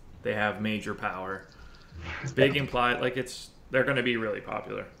because they have major power. Big implied, like they're going to be really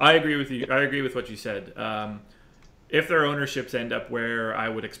popular. I agree with you. I agree with what you said. If their ownerships end up where I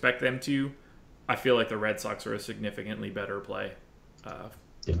would expect them to, I feel like the Red Sox are a significantly better play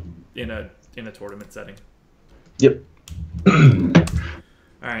in a tournament setting. Yep.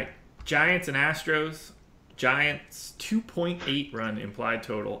 All right, Giants and Astros. Giants 2.8 run implied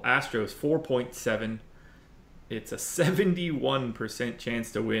total. Astros 4.7. It's a 71%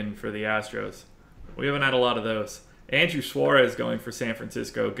 chance to win for the Astros. We haven't had a lot of those. Andrew Suarez going for San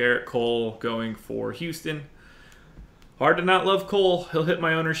Francisco. Garrett Cole going for Houston. Hard to not love Cole. He'll hit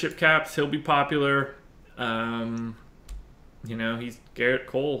my ownership caps. He'll be popular. He's Garrett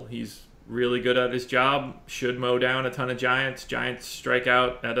Cole. He's really good at his job. Should mow down a ton of Giants. Giants strike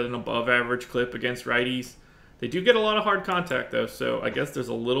out at an above-average clip against righties. They do get a lot of hard contact, though, so I guess there's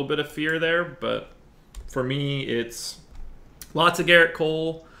a little bit of fear there. But for me, it's lots of Garrett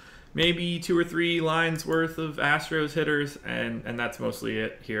Cole, maybe 2 or 3 lines worth of Astros hitters, and that's mostly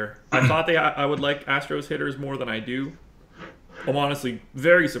it here. I thought I would like Astros hitters more than I do. I'm honestly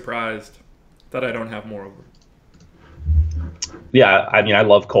very surprised that I don't have more of them. Yeah, I mean, I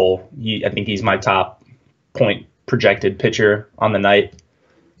love Cole. I think he's my top point projected pitcher on the night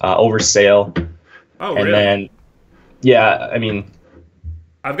over Sale. Oh, and really? Then, yeah, I mean,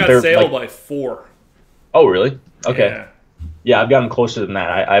 I've got Sale by 4. Oh, really? Okay. Yeah, I've gotten closer than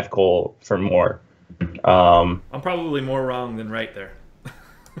that. I have Cole for more. I'm probably more wrong than right there.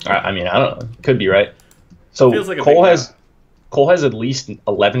 I mean, I don't know. Could be right. So Feels like Cole has at least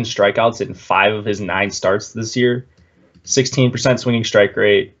 11 strikeouts in 5 of his 9 starts this year. 16% swinging strike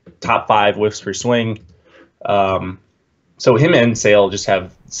rate, top 5 whiffs per swing. So him and Sale just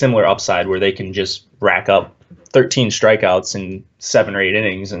have similar upside where they can just rack up 13 strikeouts in 7 or 8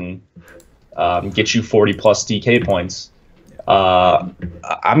 innings and get you 40-plus DK points.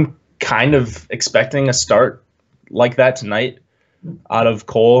 I'm kind of expecting a start like that tonight out of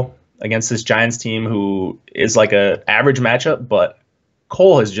Cole against this Giants team who is like a average matchup, but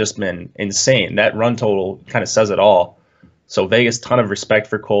Cole has just been insane. That run total kind of says it all. So Vegas, ton of respect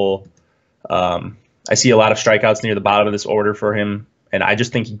for Cole. I see a lot of strikeouts near the bottom of this order for him, and I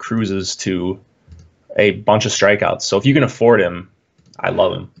just think he cruises to a bunch of strikeouts. So if you can afford him, I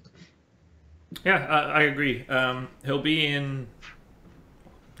love him. Yeah, I agree. He'll be in,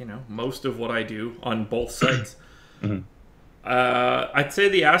 most of what I do on both sites. Mhm. I'd say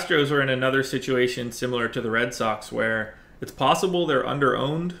the Astros are in another situation similar to the Red Sox where it's possible they're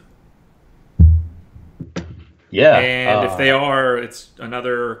under-owned. Yeah. And if they are, it's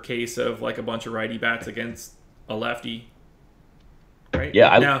another case of like a bunch of righty bats against a lefty. Right?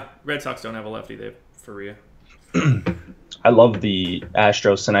 Yeah. Now, Red Sox don't have a lefty. They have Faria. I love the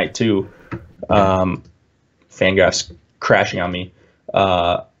Astros tonight too. Fangraphs crashing on me.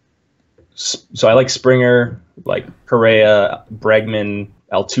 So I like Springer, like Correa, Bregman,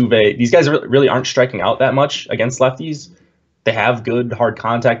 Altuve. These guys really aren't striking out that much against lefties. They have good hard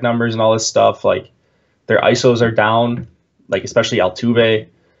contact numbers and all this stuff. Like their ISOs are down, like especially Altuve.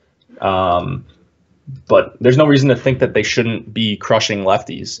 But there's no reason to think that they shouldn't be crushing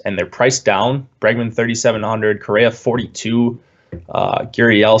lefties. And they're priced down. Bregman 3,700, Correa 42,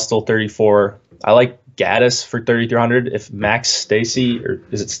 Gurriel still 34. I like Gaddis for 3,300. If Max Stassi, or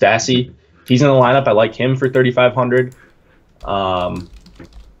is it Stassi? If he's in the lineup, I like him for 3,500.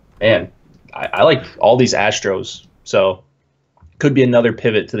 Man, I like all these Astros. So could be another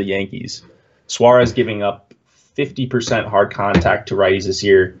pivot to the Yankees. Suarez giving up 50% hard contact to righties this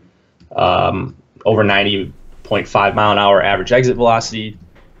year. Over 90.5 mile an hour average exit velocity,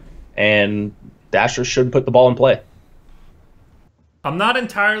 and the Astros should put the ball in play. I'm not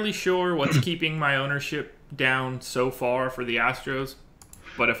entirely sure what's keeping my ownership down so far for the Astros,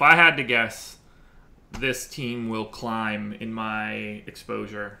 but if I had to guess, this team will climb in my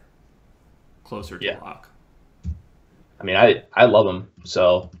exposure closer to lock. I mean, I love them.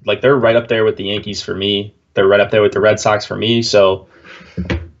 So, like, they're right up there with the Yankees for me. They're right up there with the Red Sox for me. So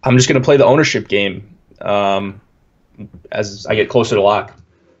I'm just going to play the ownership game as I get closer to lock.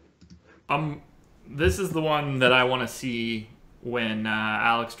 This is the one that I want to see when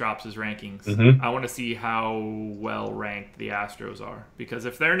Alex drops his rankings. Mm-hmm. I want to see how well ranked the Astros are. Because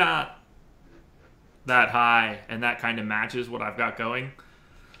if they're not that high and that kind of matches what I've got going,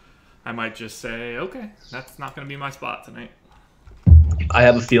 I might just say, okay, that's not going to be my spot tonight. I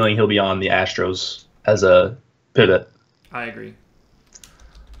have a feeling he'll be on the Astros as a pivot. I agree.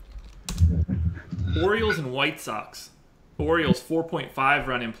 Orioles and White Sox. Orioles 4.5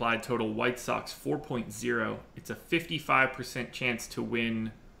 run implied total. White Sox 4.0. It's a 55% chance to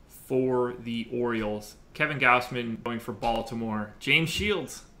win for the Orioles. Kevin Gausman going for Baltimore. James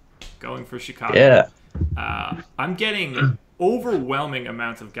Shields going for Chicago. Yeah. I'm getting overwhelming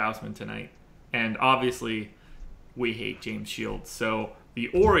amounts of Gausman tonight. And obviously, we hate James Shields. So the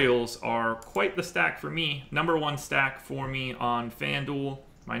Orioles are quite the stack for me. Number 1 stack for me on FanDuel.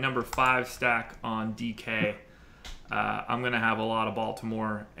 My number 5 stack on DK. I'm going to have a lot of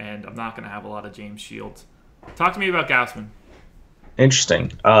Baltimore, and I'm not going to have a lot of James Shields. Talk to me about Gausman.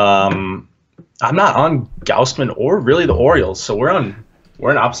 Interesting. I'm not on Gausman or really the Orioles, so we're on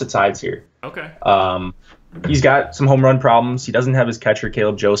opposite sides here. Okay. He's got some home run problems. He doesn't have his catcher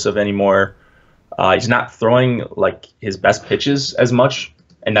Caleb Joseph anymore. He's not throwing like his best pitches as much,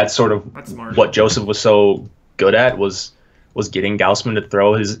 and that's sort of what Joseph was so good at was getting Gausman to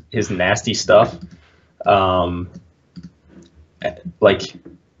throw his nasty stuff. Like,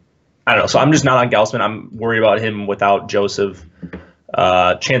 I don't know. So I'm just not on Gausman. I'm worried about him without Joseph.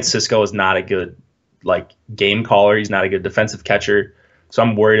 Chance Sisco is not a good game caller. He's not a good defensive catcher. So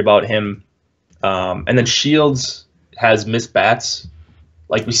I'm worried about him. And then Shields has missed bats.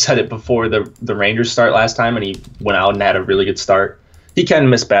 Like we said it before the Rangers start last time, and he went out and had a really good start. He can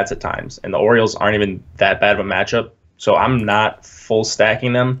miss bats at times, and the Orioles aren't even that bad of a matchup. So I'm not full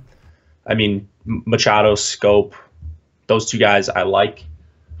stacking them. I mean, Machado, Scope, those two guys I like,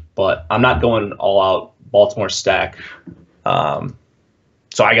 but I'm not going all out Baltimore stack.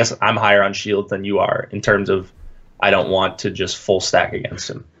 So I guess I'm higher on Shields than you are in terms of I don't want to just full stack against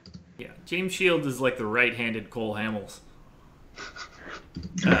him. Yeah, James Shields is like the right-handed Cole Hamels.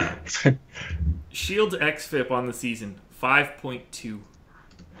 Shields xFIP on the season, 5.2.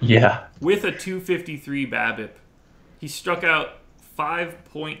 Yeah. With a 253 BABIP. He struck out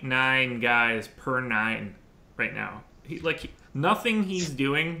 5.9 guys per 9 right now. Nothing he's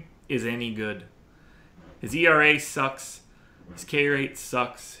doing is any good. His ERA sucks. His K rate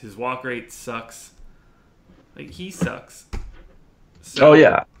sucks. His walk rate sucks. He sucks. So, oh,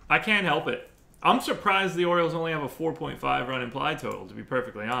 yeah. I can't help it. I'm surprised the Orioles only have a 4.5 run implied total, to be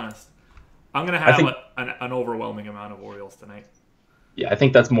perfectly honest. I'm going to have an overwhelming amount of Orioles tonight. Yeah, I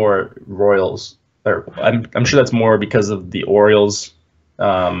think that's more Royals. Or I'm sure that's more because of the Orioles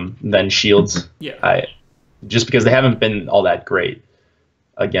than Shields. Yeah. Just because they haven't been all that great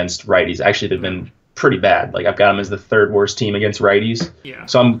against righties. Actually, they've been pretty bad. I've got them as the 3rd worst team against righties. Yeah.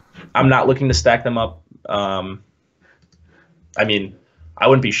 So I'm not looking to stack them up. I mean, I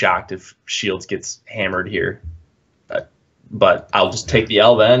wouldn't be shocked if Shields gets hammered here, but I'll just take the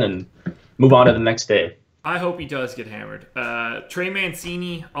L then and move on to the next day. I hope he does get hammered. Trey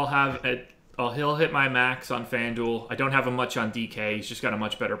Mancini, he'll hit my max on FanDuel. I don't have him much on DK. He's just got a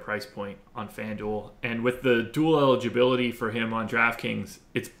much better price point on FanDuel. And with the dual eligibility for him on DraftKings,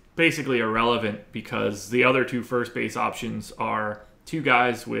 it's basically irrelevant because the other two first base options are two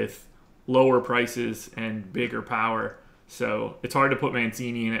guys with lower prices and bigger power. So it's hard to put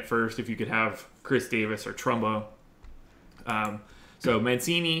Mancini in at first if you could have Chris Davis or Trumbo. So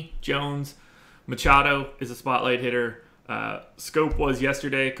Mancini, Jones, Machado is a spotlight hitter. Scope was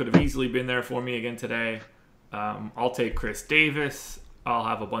yesterday. Could have easily been there for me again today. I'll take Chris Davis. I'll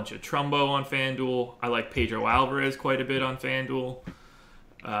have a bunch of Trumbo on FanDuel. I like Pedro Alvarez quite a bit on FanDuel.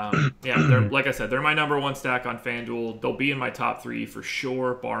 Like I said, they're my number one stack on FanDuel. They'll be in my top three for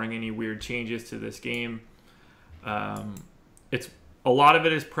sure, barring any weird changes to this game. It's a lot of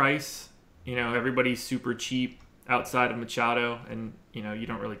it is price. Everybody's super cheap outside of Machado, and you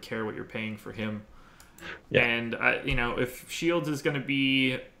don't really care what you're paying for him. Yeah. And if Shields is going to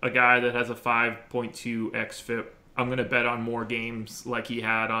be a guy that has a 5.2 xFIP, I'm going to bet on more games like he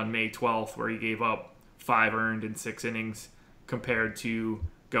had on May 12th, where he gave up 5 earned in 6 innings, compared to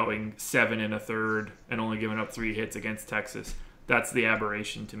going 7 1/3 and only giving up 3 hits against Texas. That's the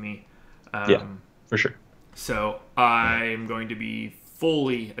aberration to me. Yeah, for sure. So I'm going to be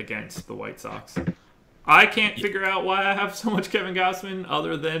fully against the White Sox. I can't figure out why I have so much Kevin Gausman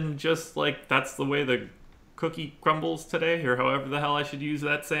other than just like that's the way the cookie crumbles today, or however the hell I should use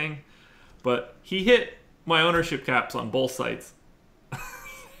that saying. But he hit my ownership caps on both sites.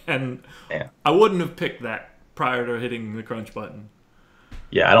 And I wouldn't have picked that prior to hitting the crunch button.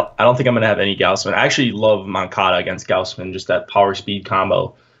 Yeah, I don't think I'm going to have any Gausman. I actually love Moncada against Gausman, just that power speed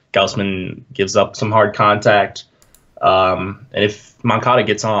combo. Gausman gives up some hard contact. And if Moncada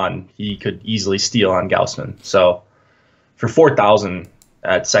gets on, he could easily steal on Gausman. So for 4,000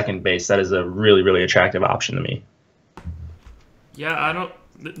 at second base, that is a really, really attractive option to me. Yeah,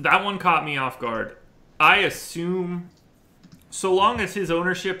 that one caught me off guard. I assume, so long as his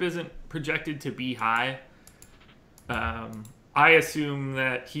ownership isn't projected to be high, I assume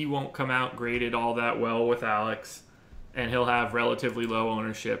that he won't come out graded all that well with Alex, and he'll have relatively low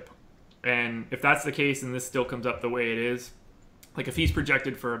ownership. And if that's the case and this still comes up the way it is, like if he's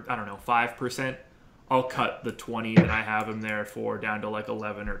projected for, 5%, I'll cut the 20 that I have him there for down to like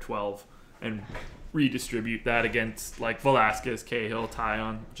 11 or 12 and redistribute that against like Velasquez, Cahill,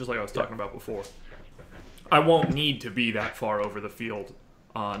 Tyon, just like I was talking about before. I won't need to be that far over the field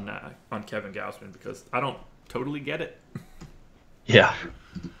on Kevin Gausman because I don't totally get it. Yeah.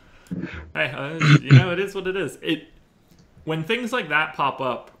 Hey, it is what it is. When things like that pop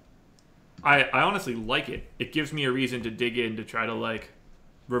up, I honestly like it. It gives me a reason to dig in to try to like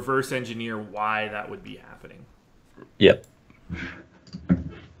reverse engineer why that would be happening. Yep. All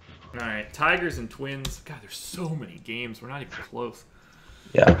right, Tigers and Twins. God, there's so many games. We're not even close.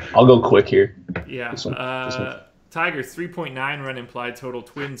 Yeah, I'll go quick here. Yeah. This one. Tigers 3.9 run implied total.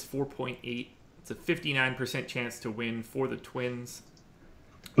 Twins 4.8. It's a 59% chance to win for the Twins.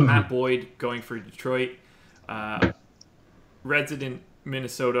 Matt Boyd going for Detroit. Resident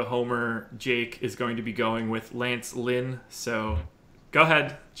Minnesota homer Jake is going to be going with Lance Lynn. So go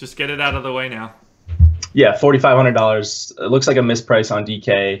ahead. Just get it out of the way now. Yeah, $4,500. It looks like a misprice on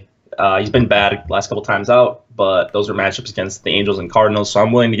DK. He's been bad last couple times out, but those are matchups against the Angels and Cardinals, so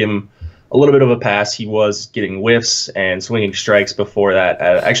I'm willing to give him a little bit of a pass. He was getting whiffs and swinging strikes before that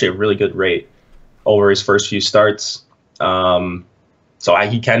at actually a really good rate over his first few starts.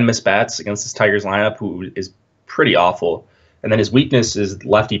 He can miss bats against this Tigers lineup, who is pretty awful. And then his weakness is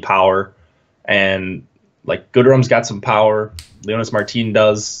lefty power. And like Goodrum's got some power. Leonis Martin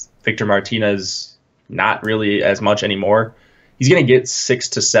does. Victor Martinez, not really as much anymore. He's going to get 6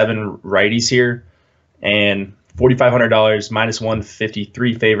 to 7 righties here. And $4,500, minus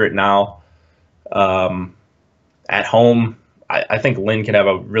 153 favorite now. At home, I think Lynn can have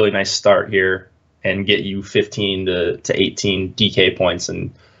a really nice start here and get you 15 to 18 DK points.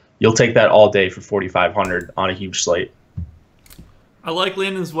 And you'll take that all day for $4,500 on a huge slate. I like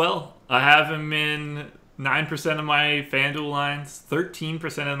Lynn as well. I have him in 9% of my FanDuel lines,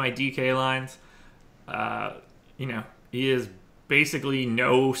 13% of my DK lines. He is basically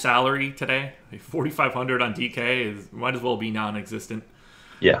no salary today. $4,500 on DK might as well be non-existent.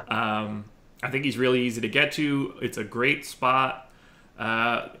 Yeah. I think he's really easy to get to. It's a great spot.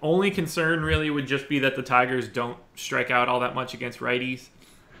 Only concern really would just be that the Tigers don't strike out all that much against righties,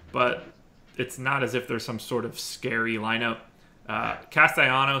 but it's not as if there's some sort of scary lineup.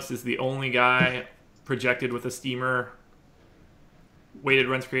 Castellanos is the only guy projected with a steamer weighted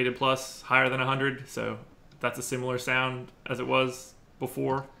runs created plus higher than 100, so that's a similar sound as it was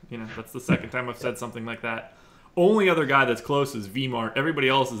before. That's the second time I've said something like that. Only other guy that's close is V-Mart. Everybody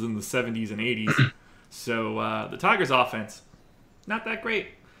else is in the 70s and 80s. So the Tigers' offense, not that great,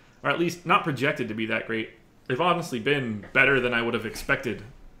 or at least not projected to be that great. They've honestly been better than I would have expected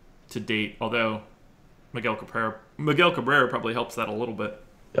to date, although Miguel Cabrera probably helps that a little bit.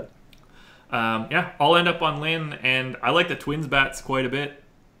 Yep. I'll end up on Lynn, and I like the Twins bats quite a bit.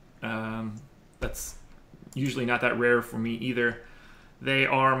 That's usually not that rare for me either. They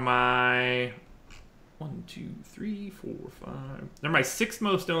are my 1, 2, 3, 4, 5. They're my 6th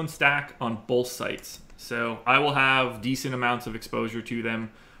most owned stack on both sites. So I will have decent amounts of exposure to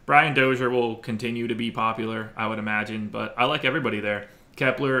them. Brian Dozier will continue to be popular, I would imagine, but I like everybody there.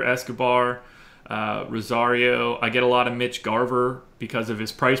 Kepler, Escobar, Rosario. I get a lot of Mitch Garver because of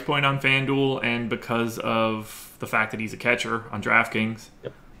his price point on FanDuel and because of the fact that he's a catcher on DraftKings.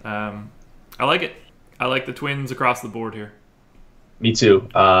 Yep. I like it. I like the Twins across the board here. Me too.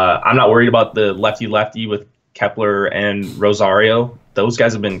 I'm not worried about the lefty-lefty with Kepler and Rosario. Those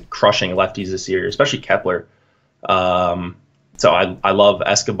guys have been crushing lefties this year, especially Kepler. So I love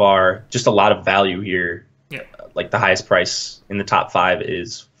Escobar. Just a lot of value here. Yeah. Like the highest price in the top 5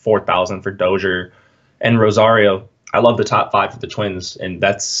 is $4,000 for Dozier and Rosario. I love the top 5 for the Twins, and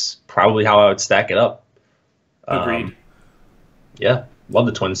that's probably how I would stack it up. Agreed. Yeah, love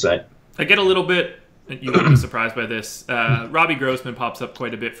the Twins set. I get a little bit. You won't be surprised by this. Robbie Grossman pops up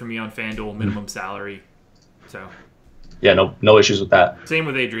quite a bit for me on FanDuel, minimum salary. So, yeah, no issues with that. Same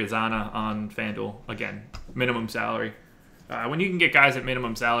with Adriazana on FanDuel. Again, minimum salary. When you can get guys at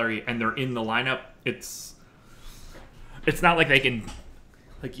minimum salary and they're in the lineup, it's not like they can,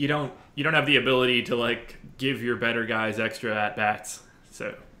 like you don't have the ability to like give your better guys extra at bats.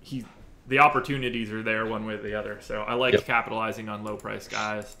 So the opportunities are there one way or the other. So I like capitalizing on low price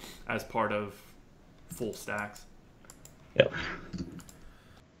guys as part of full stacks. Yep.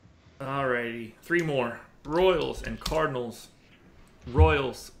 Alrighty, 3 more. Royals and Cardinals.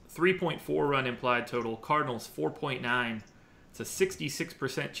 Royals 3.4 run implied total. Cardinals 4.9. It's a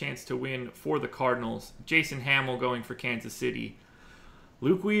 66% chance to win for the Cardinals. Jason Hamill going for Kansas City.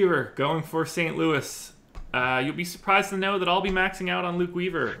 Luke Weaver going for St. Louis. You'll be surprised to know that I'll be maxing out on Luke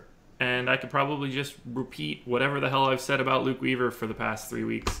Weaver, and I could probably just repeat whatever the hell I've said about Luke Weaver for the past 3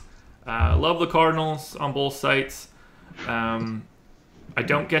 weeks. Love the Cardinals on both sites. I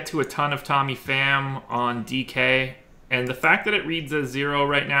don't get to a ton of Tommy Pham on DK, and the fact that it reads as 0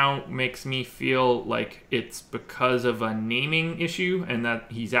 right now makes me feel like it's because of a naming issue and that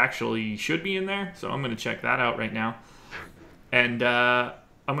he's actually should be in there. So I'm going to check that out right now. And I'm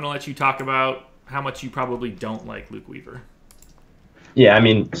going to let you talk about how much you probably don't like Luke Weaver. Yeah, I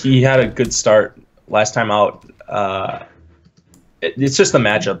mean, he had a good start last time out. It's just the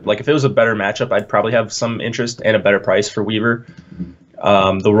matchup. Like, if it was a better matchup, I'd probably have some interest and a better price for Weaver.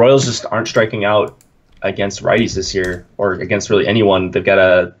 The Royals just aren't striking out against righties this year, or against really anyone. They've got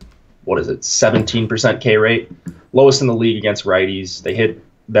a 17% K rate, lowest in the league against righties. They hit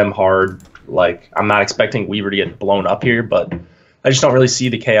them hard. Like, I'm not expecting Weaver to get blown up here, but I just don't really see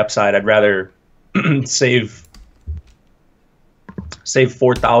the K upside. I'd rather save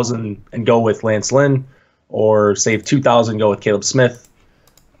 $4,000 and go with Lance Lynn, or save $2,000 go with Caleb Smith.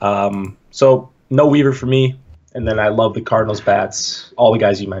 So no Weaver for me. And then I love the Cardinals bats, all the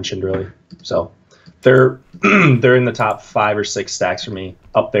guys you mentioned, really. So they're in the top 5 or 6 stacks for me,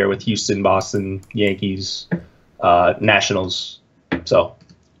 up there with Houston, Boston, Yankees, Nationals. So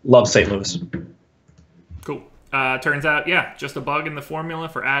love St. Louis. Cool. Turns out, just a bug in the formula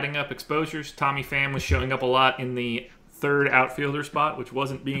for adding up exposures. Tommy Pham was showing up a lot in the 3rd outfielder spot, which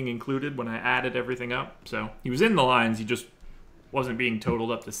wasn't being included when I added everything up. So he was in the lines, he just wasn't being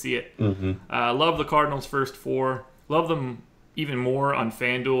totaled up to see it. Mm-hmm. Love the Cardinals' first 4. Love them even more on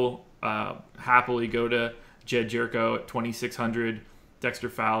FanDuel. Happily go to Jed Jerko at 2,600, Dexter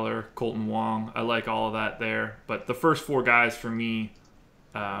Fowler, Colton Wong. I like all of that there. But the first 4 guys for me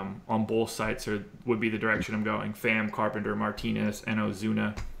on both sites would be the direction I'm going. Pham, Carpenter, Martinez, and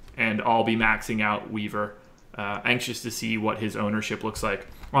Ozuna. And I'll be maxing out Weaver. Anxious to see what his ownership looks like.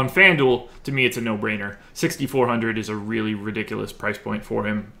 On FanDuel, to me, it's a no-brainer. 6,400 is a really ridiculous price point for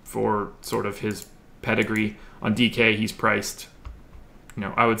him for sort of his pedigree. On DK, he's priced,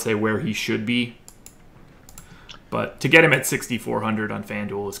 I would say where he should be. But to get him at 6,400 on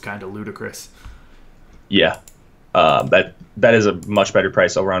FanDuel is kind of ludicrous. Yeah, that is a much better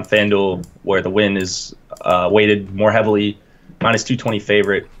price over on FanDuel, where the win is weighted more heavily, -220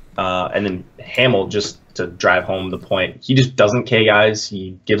 favorite. And then Hamill, just to drive home the point, he just doesn't K guys.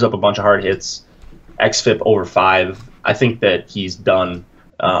 He gives up a bunch of hard hits. XFIP over 5. I think that he's done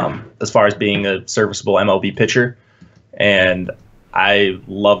as far as being a serviceable MLB pitcher. And I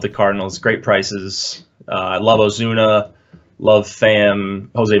love the Cardinals. Great prices. I love Ozuna, love Pham,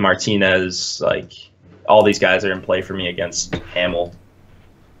 Jose Martinez. Like, all these guys are in play for me against Hamill.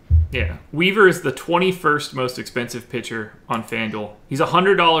 Yeah. Weaver is the 21st most expensive pitcher on FanDuel. He's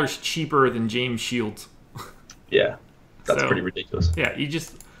 $100 cheaper than James Shields. Yeah. That's pretty ridiculous. Yeah,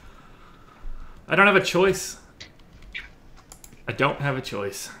 I don't have a choice. I don't have a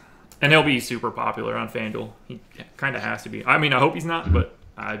choice. And he'll be super popular on FanDuel. He kind of has to be. I mean, I hope he's not, but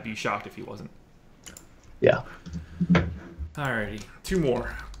I'd be shocked if he wasn't. Yeah. Alrighty. 2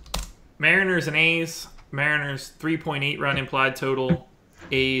 more. Mariners and A's. Mariners, 3.8 run implied total.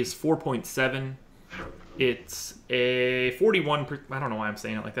 A's, 4.7. It's a 41%, I don't know why I'm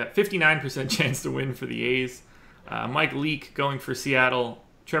saying it like that, 59% chance to win for the A's. Mike Leake going for Seattle.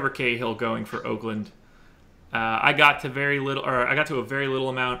 Trevor Cahill going for Oakland. I got to a very little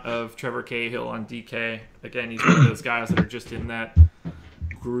amount of Trevor Cahill on DK. Again, he's one of those guys that are just in that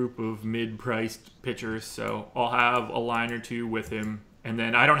group of mid-priced pitchers, so I'll have a line or 2 with him. And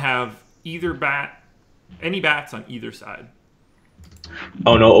then I don't have any bats on either side.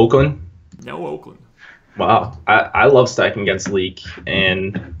 Oh, no Oakland? No Oakland. Wow. I love stacking against Leake,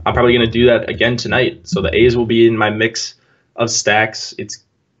 and I'm probably going to do that again tonight. So the A's will be in my mix of stacks. It's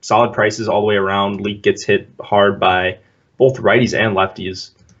solid prices all the way around. Leake gets hit hard by both righties and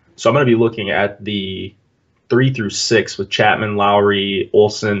lefties. So I'm going to be looking at the 3 through 6 with Chapman, Lowry,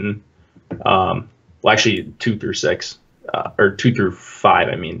 Olsen. Actually 2 through 6, or 2 through 5.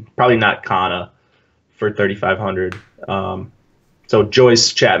 I mean, probably not Kana for 3,500. So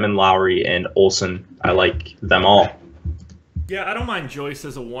Joyce, Chapman, Lowry, and Olsen, I like them all. Yeah, I don't mind Joyce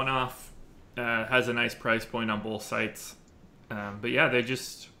as a one-off. Has a nice price point on both sites. But yeah, they're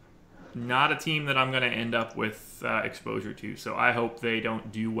just not a team that I'm going to end up with exposure to. So I hope they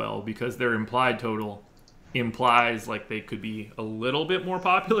don't do well, because their implied total implies like they could be a little bit more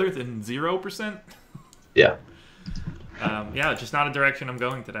popular than 0%. Yeah. Yeah, just not a direction I'm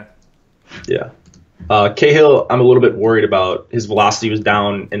going today. Yeah. Cahill, I'm a little bit worried about. His velocity was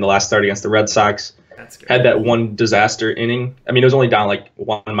down in the last start against the Red Sox. That's good. Had that one disaster inning. I mean, it was only down like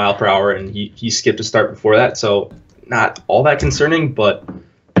 1 mile per hour, and he skipped a start before that. So not all that concerning, but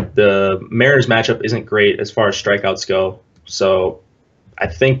the Mariners matchup isn't great as far as strikeouts go. So I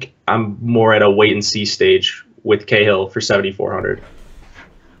think I'm more at a wait-and-see stage with Cahill for 7,400.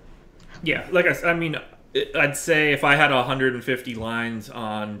 Yeah, like I said, I mean, I'd say if I had 150 lines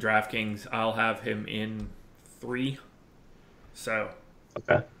on DraftKings, I'll have him in 3. So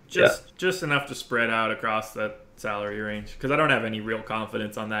okay, just enough to spread out across that salary range, because I don't have any real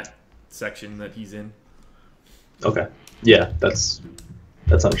confidence on that section that he's in. Okay, yeah, that's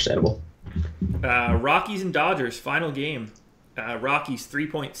understandable. Rockies and Dodgers, final game. Rockies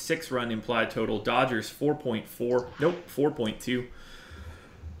 3.6 run implied total. Dodgers 4.4. Nope, 4.2.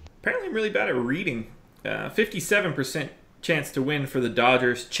 Apparently I'm really bad at reading. 57% chance to win for the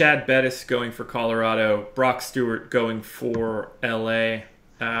Dodgers. Chad Bettis going for Colorado. Brock Stewart going for LA.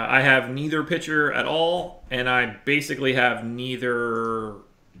 I have neither pitcher at all, and I basically have neither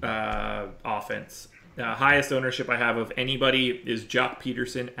offense. Highest ownership I have of anybody is Jock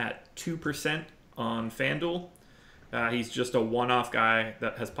Peterson at 2% on FanDuel. He's just a one-off guy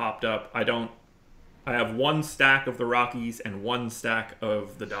that has popped up. I have 1 stack of the Rockies and 1 stack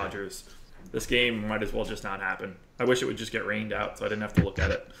of the Dodgers. This game might as well just not happen. I wish it would just get rained out so I didn't have to look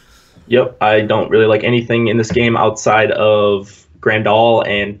at it. Yep, I don't really like anything in this game outside of Grandal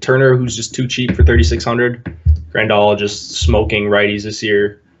and Turner, who's just too cheap for 3,600. Grandal just smoking righties this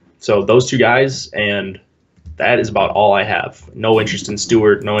year. So those 2 guys, and that is about all I have. No interest in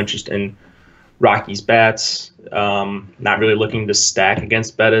Stewart, no interest in Rockies bats. Not really looking to stack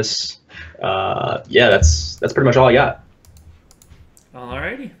against Bettis. Yeah, that's pretty much all I got.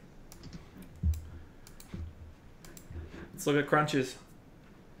 Alrighty. Let's look at crunches.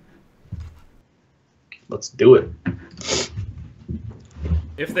 Let's do it.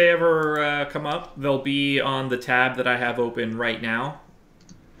 If they ever come up, they'll be on the tab that I have open right now.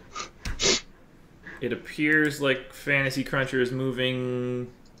 It appears like Fantasy Cruncher is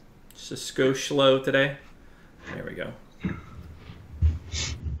moving just a skosh slow today. There we go.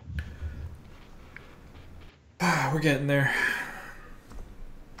 We're getting there.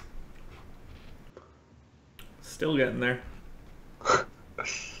 Still getting there.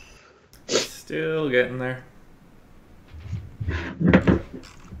 Still getting there.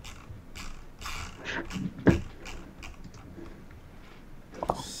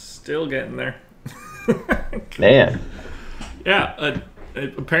 Still getting there. Man. Yeah.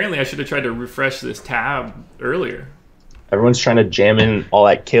 Apparently, I should have tried to refresh this tab earlier. Everyone's trying to jam in all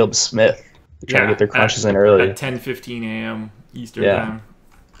that Caleb Smith. They're trying to get their crunches in early. At 10:15 a.m. Eastern time.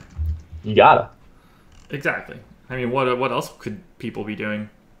 You gotta. Exactly. I mean, what else could people be doing?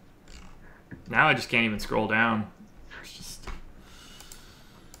 Now I just can't even scroll down. It's just...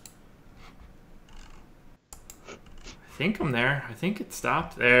 I think I'm there. I think it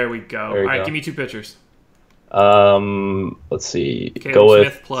stopped. There we go. All right, give me 2 pitchers. Let's see. Caleb Go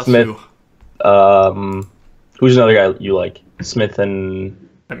with Smith plus Smith. who? Who's another guy you like? Smith and...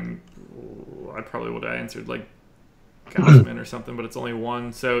 I probably would have answered like Gausman or something, but it's only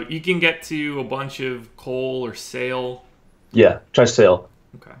one. So you can get to a bunch of Cole or Sale. Yeah, try Sale.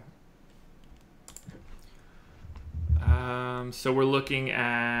 Okay. So we're looking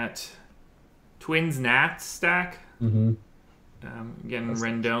at Twins Nats stack. Mm-hmm. Again,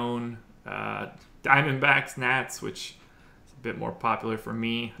 Rendon, Diamondbacks Nats, which is a bit more popular for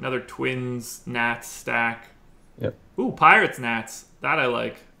me. Another Twins Nats stack. Yep. Ooh, Pirates Nats. That I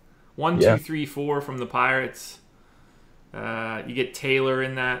like. 1, 2, 3, 4 from the Pirates. You get Taylor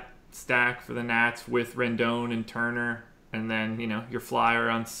in that stack for the Nats with Rendon and Turner, and then your flyer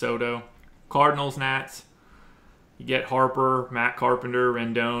on Soto. Cardinals Nats. You get Harper, Matt Carpenter,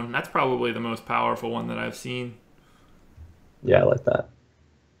 Rendon. That's probably the most powerful one that I've seen. Yeah, I like that.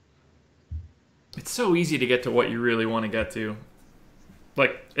 It's so easy to get to what you really want to get to,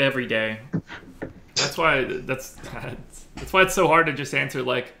 like every day. That's why it's so hard to just answer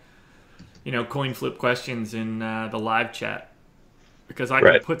like, coin flip questions in the live chat, because I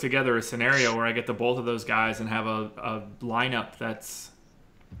can put together a scenario where I get to both of those guys and have a lineup that's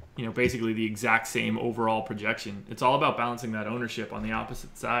basically the exact same overall projection. It's all about balancing that ownership on the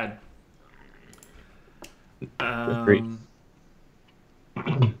opposite side. Agreed.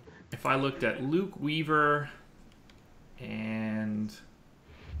 If I looked at Luke Weaver and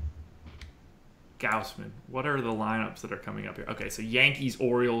Gausman, what are the lineups that are coming up here? Okay, so Yankees,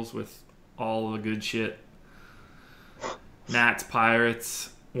 Orioles with all the good shit. Nats,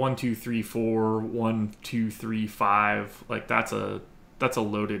 Pirates, 1, 2, 3, 4, 1, 2, 3, 5. Like that's a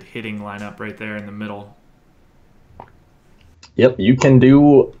loaded hitting lineup right there in the middle. Yep, you can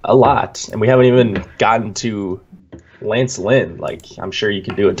do a lot, and we haven't even gotten to Lance Lynn. Like, I'm sure you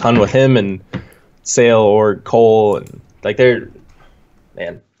could do a ton with him and Sale or Cole, and like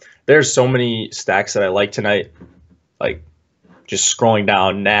there's so many stacks that I like tonight. Like, just scrolling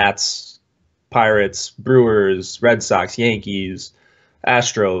down: Nats, Pirates, Brewers, Red Sox, Yankees,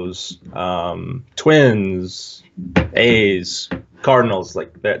 Astros, Twins, A's, Cardinals.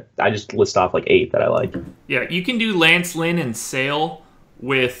 Like that, I just list off like 8 that I like. Yeah, you can do Lance Lynn and Sale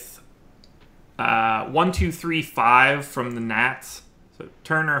with 1, 2, 3, 5 from the Nats. So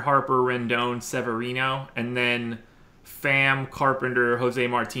Turner, Harper, Rendon, Severino, and then Pham, Carpenter, Jose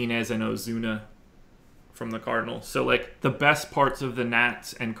Martinez, and Ozuna from the Cardinals. So like the best parts of the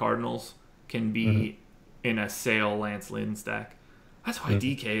Nats and Cardinals can be in a Sale Lance Lynn stack. That's why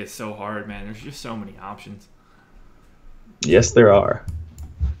DK is so hard, man. There's just so many options. Yes, there are.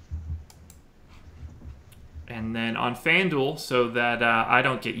 And then on FanDuel, so that I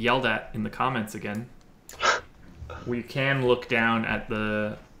don't get yelled at in the comments again, we can look down at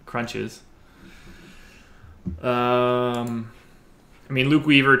the crunches. I mean, Luke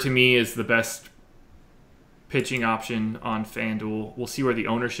Weaver to me is the best pitching option on FanDuel. We'll see where the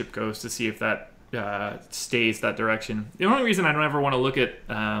ownership goes to see if that stays that direction. The only reason I don't ever want to look at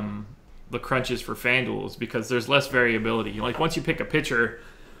the crunches for FanDuel is because there's less variability. Like once you pick a pitcher,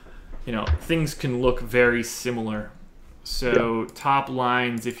 things can look very similar. So top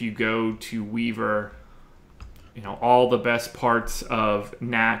lines, if you go to Weaver, all the best parts of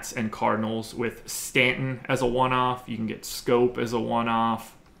Nats and Cardinals with Stanton as a one-off. You can get Scope as a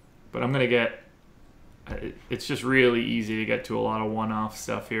one-off. But I'm going to get... It's just really easy to get to a lot of one-off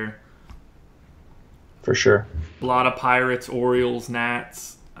stuff here. For sure. A lot of Pirates, Orioles,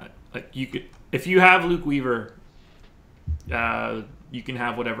 Nats. Like you could, if you have Luke Weaver, you can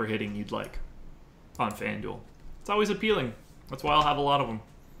have whatever hitting you'd like on FanDuel. It's always appealing. That's why I'll have a lot of them.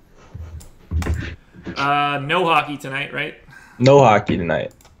 No hockey tonight, right? No hockey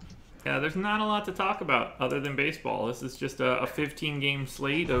tonight. Yeah, there's not a lot to talk about other than baseball. This is just a 15-game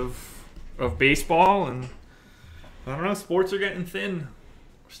slate of baseball, and I don't know, sports are getting thin.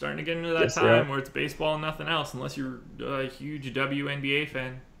 We're starting to get into that time where it's baseball and nothing else, unless you're a huge WNBA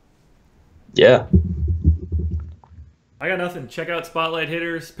fan. Yeah. I got nothing. Check out Spotlight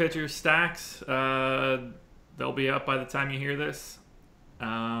Hitters, Pitchers, Stacks. They'll be up by the time you hear this.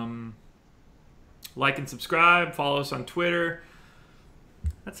 Like and subscribe. Follow us on Twitter.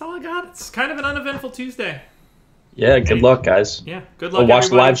 That's all I got. It's kind of an uneventful Tuesday. Yeah, good luck, guys. Yeah, good luck. Watch the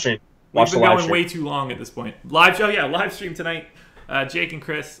everybody. live stream. We've been going way too long at this point. Live stream tonight. Jake and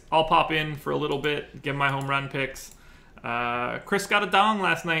Chris, I'll pop in for a little bit, give my home run picks. Chris got a dong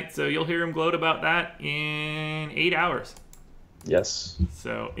last night, so you'll hear him gloat about that in 8 hours. Yes.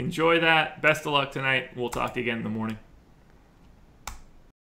 So enjoy that. Best of luck tonight. We'll talk again in the morning.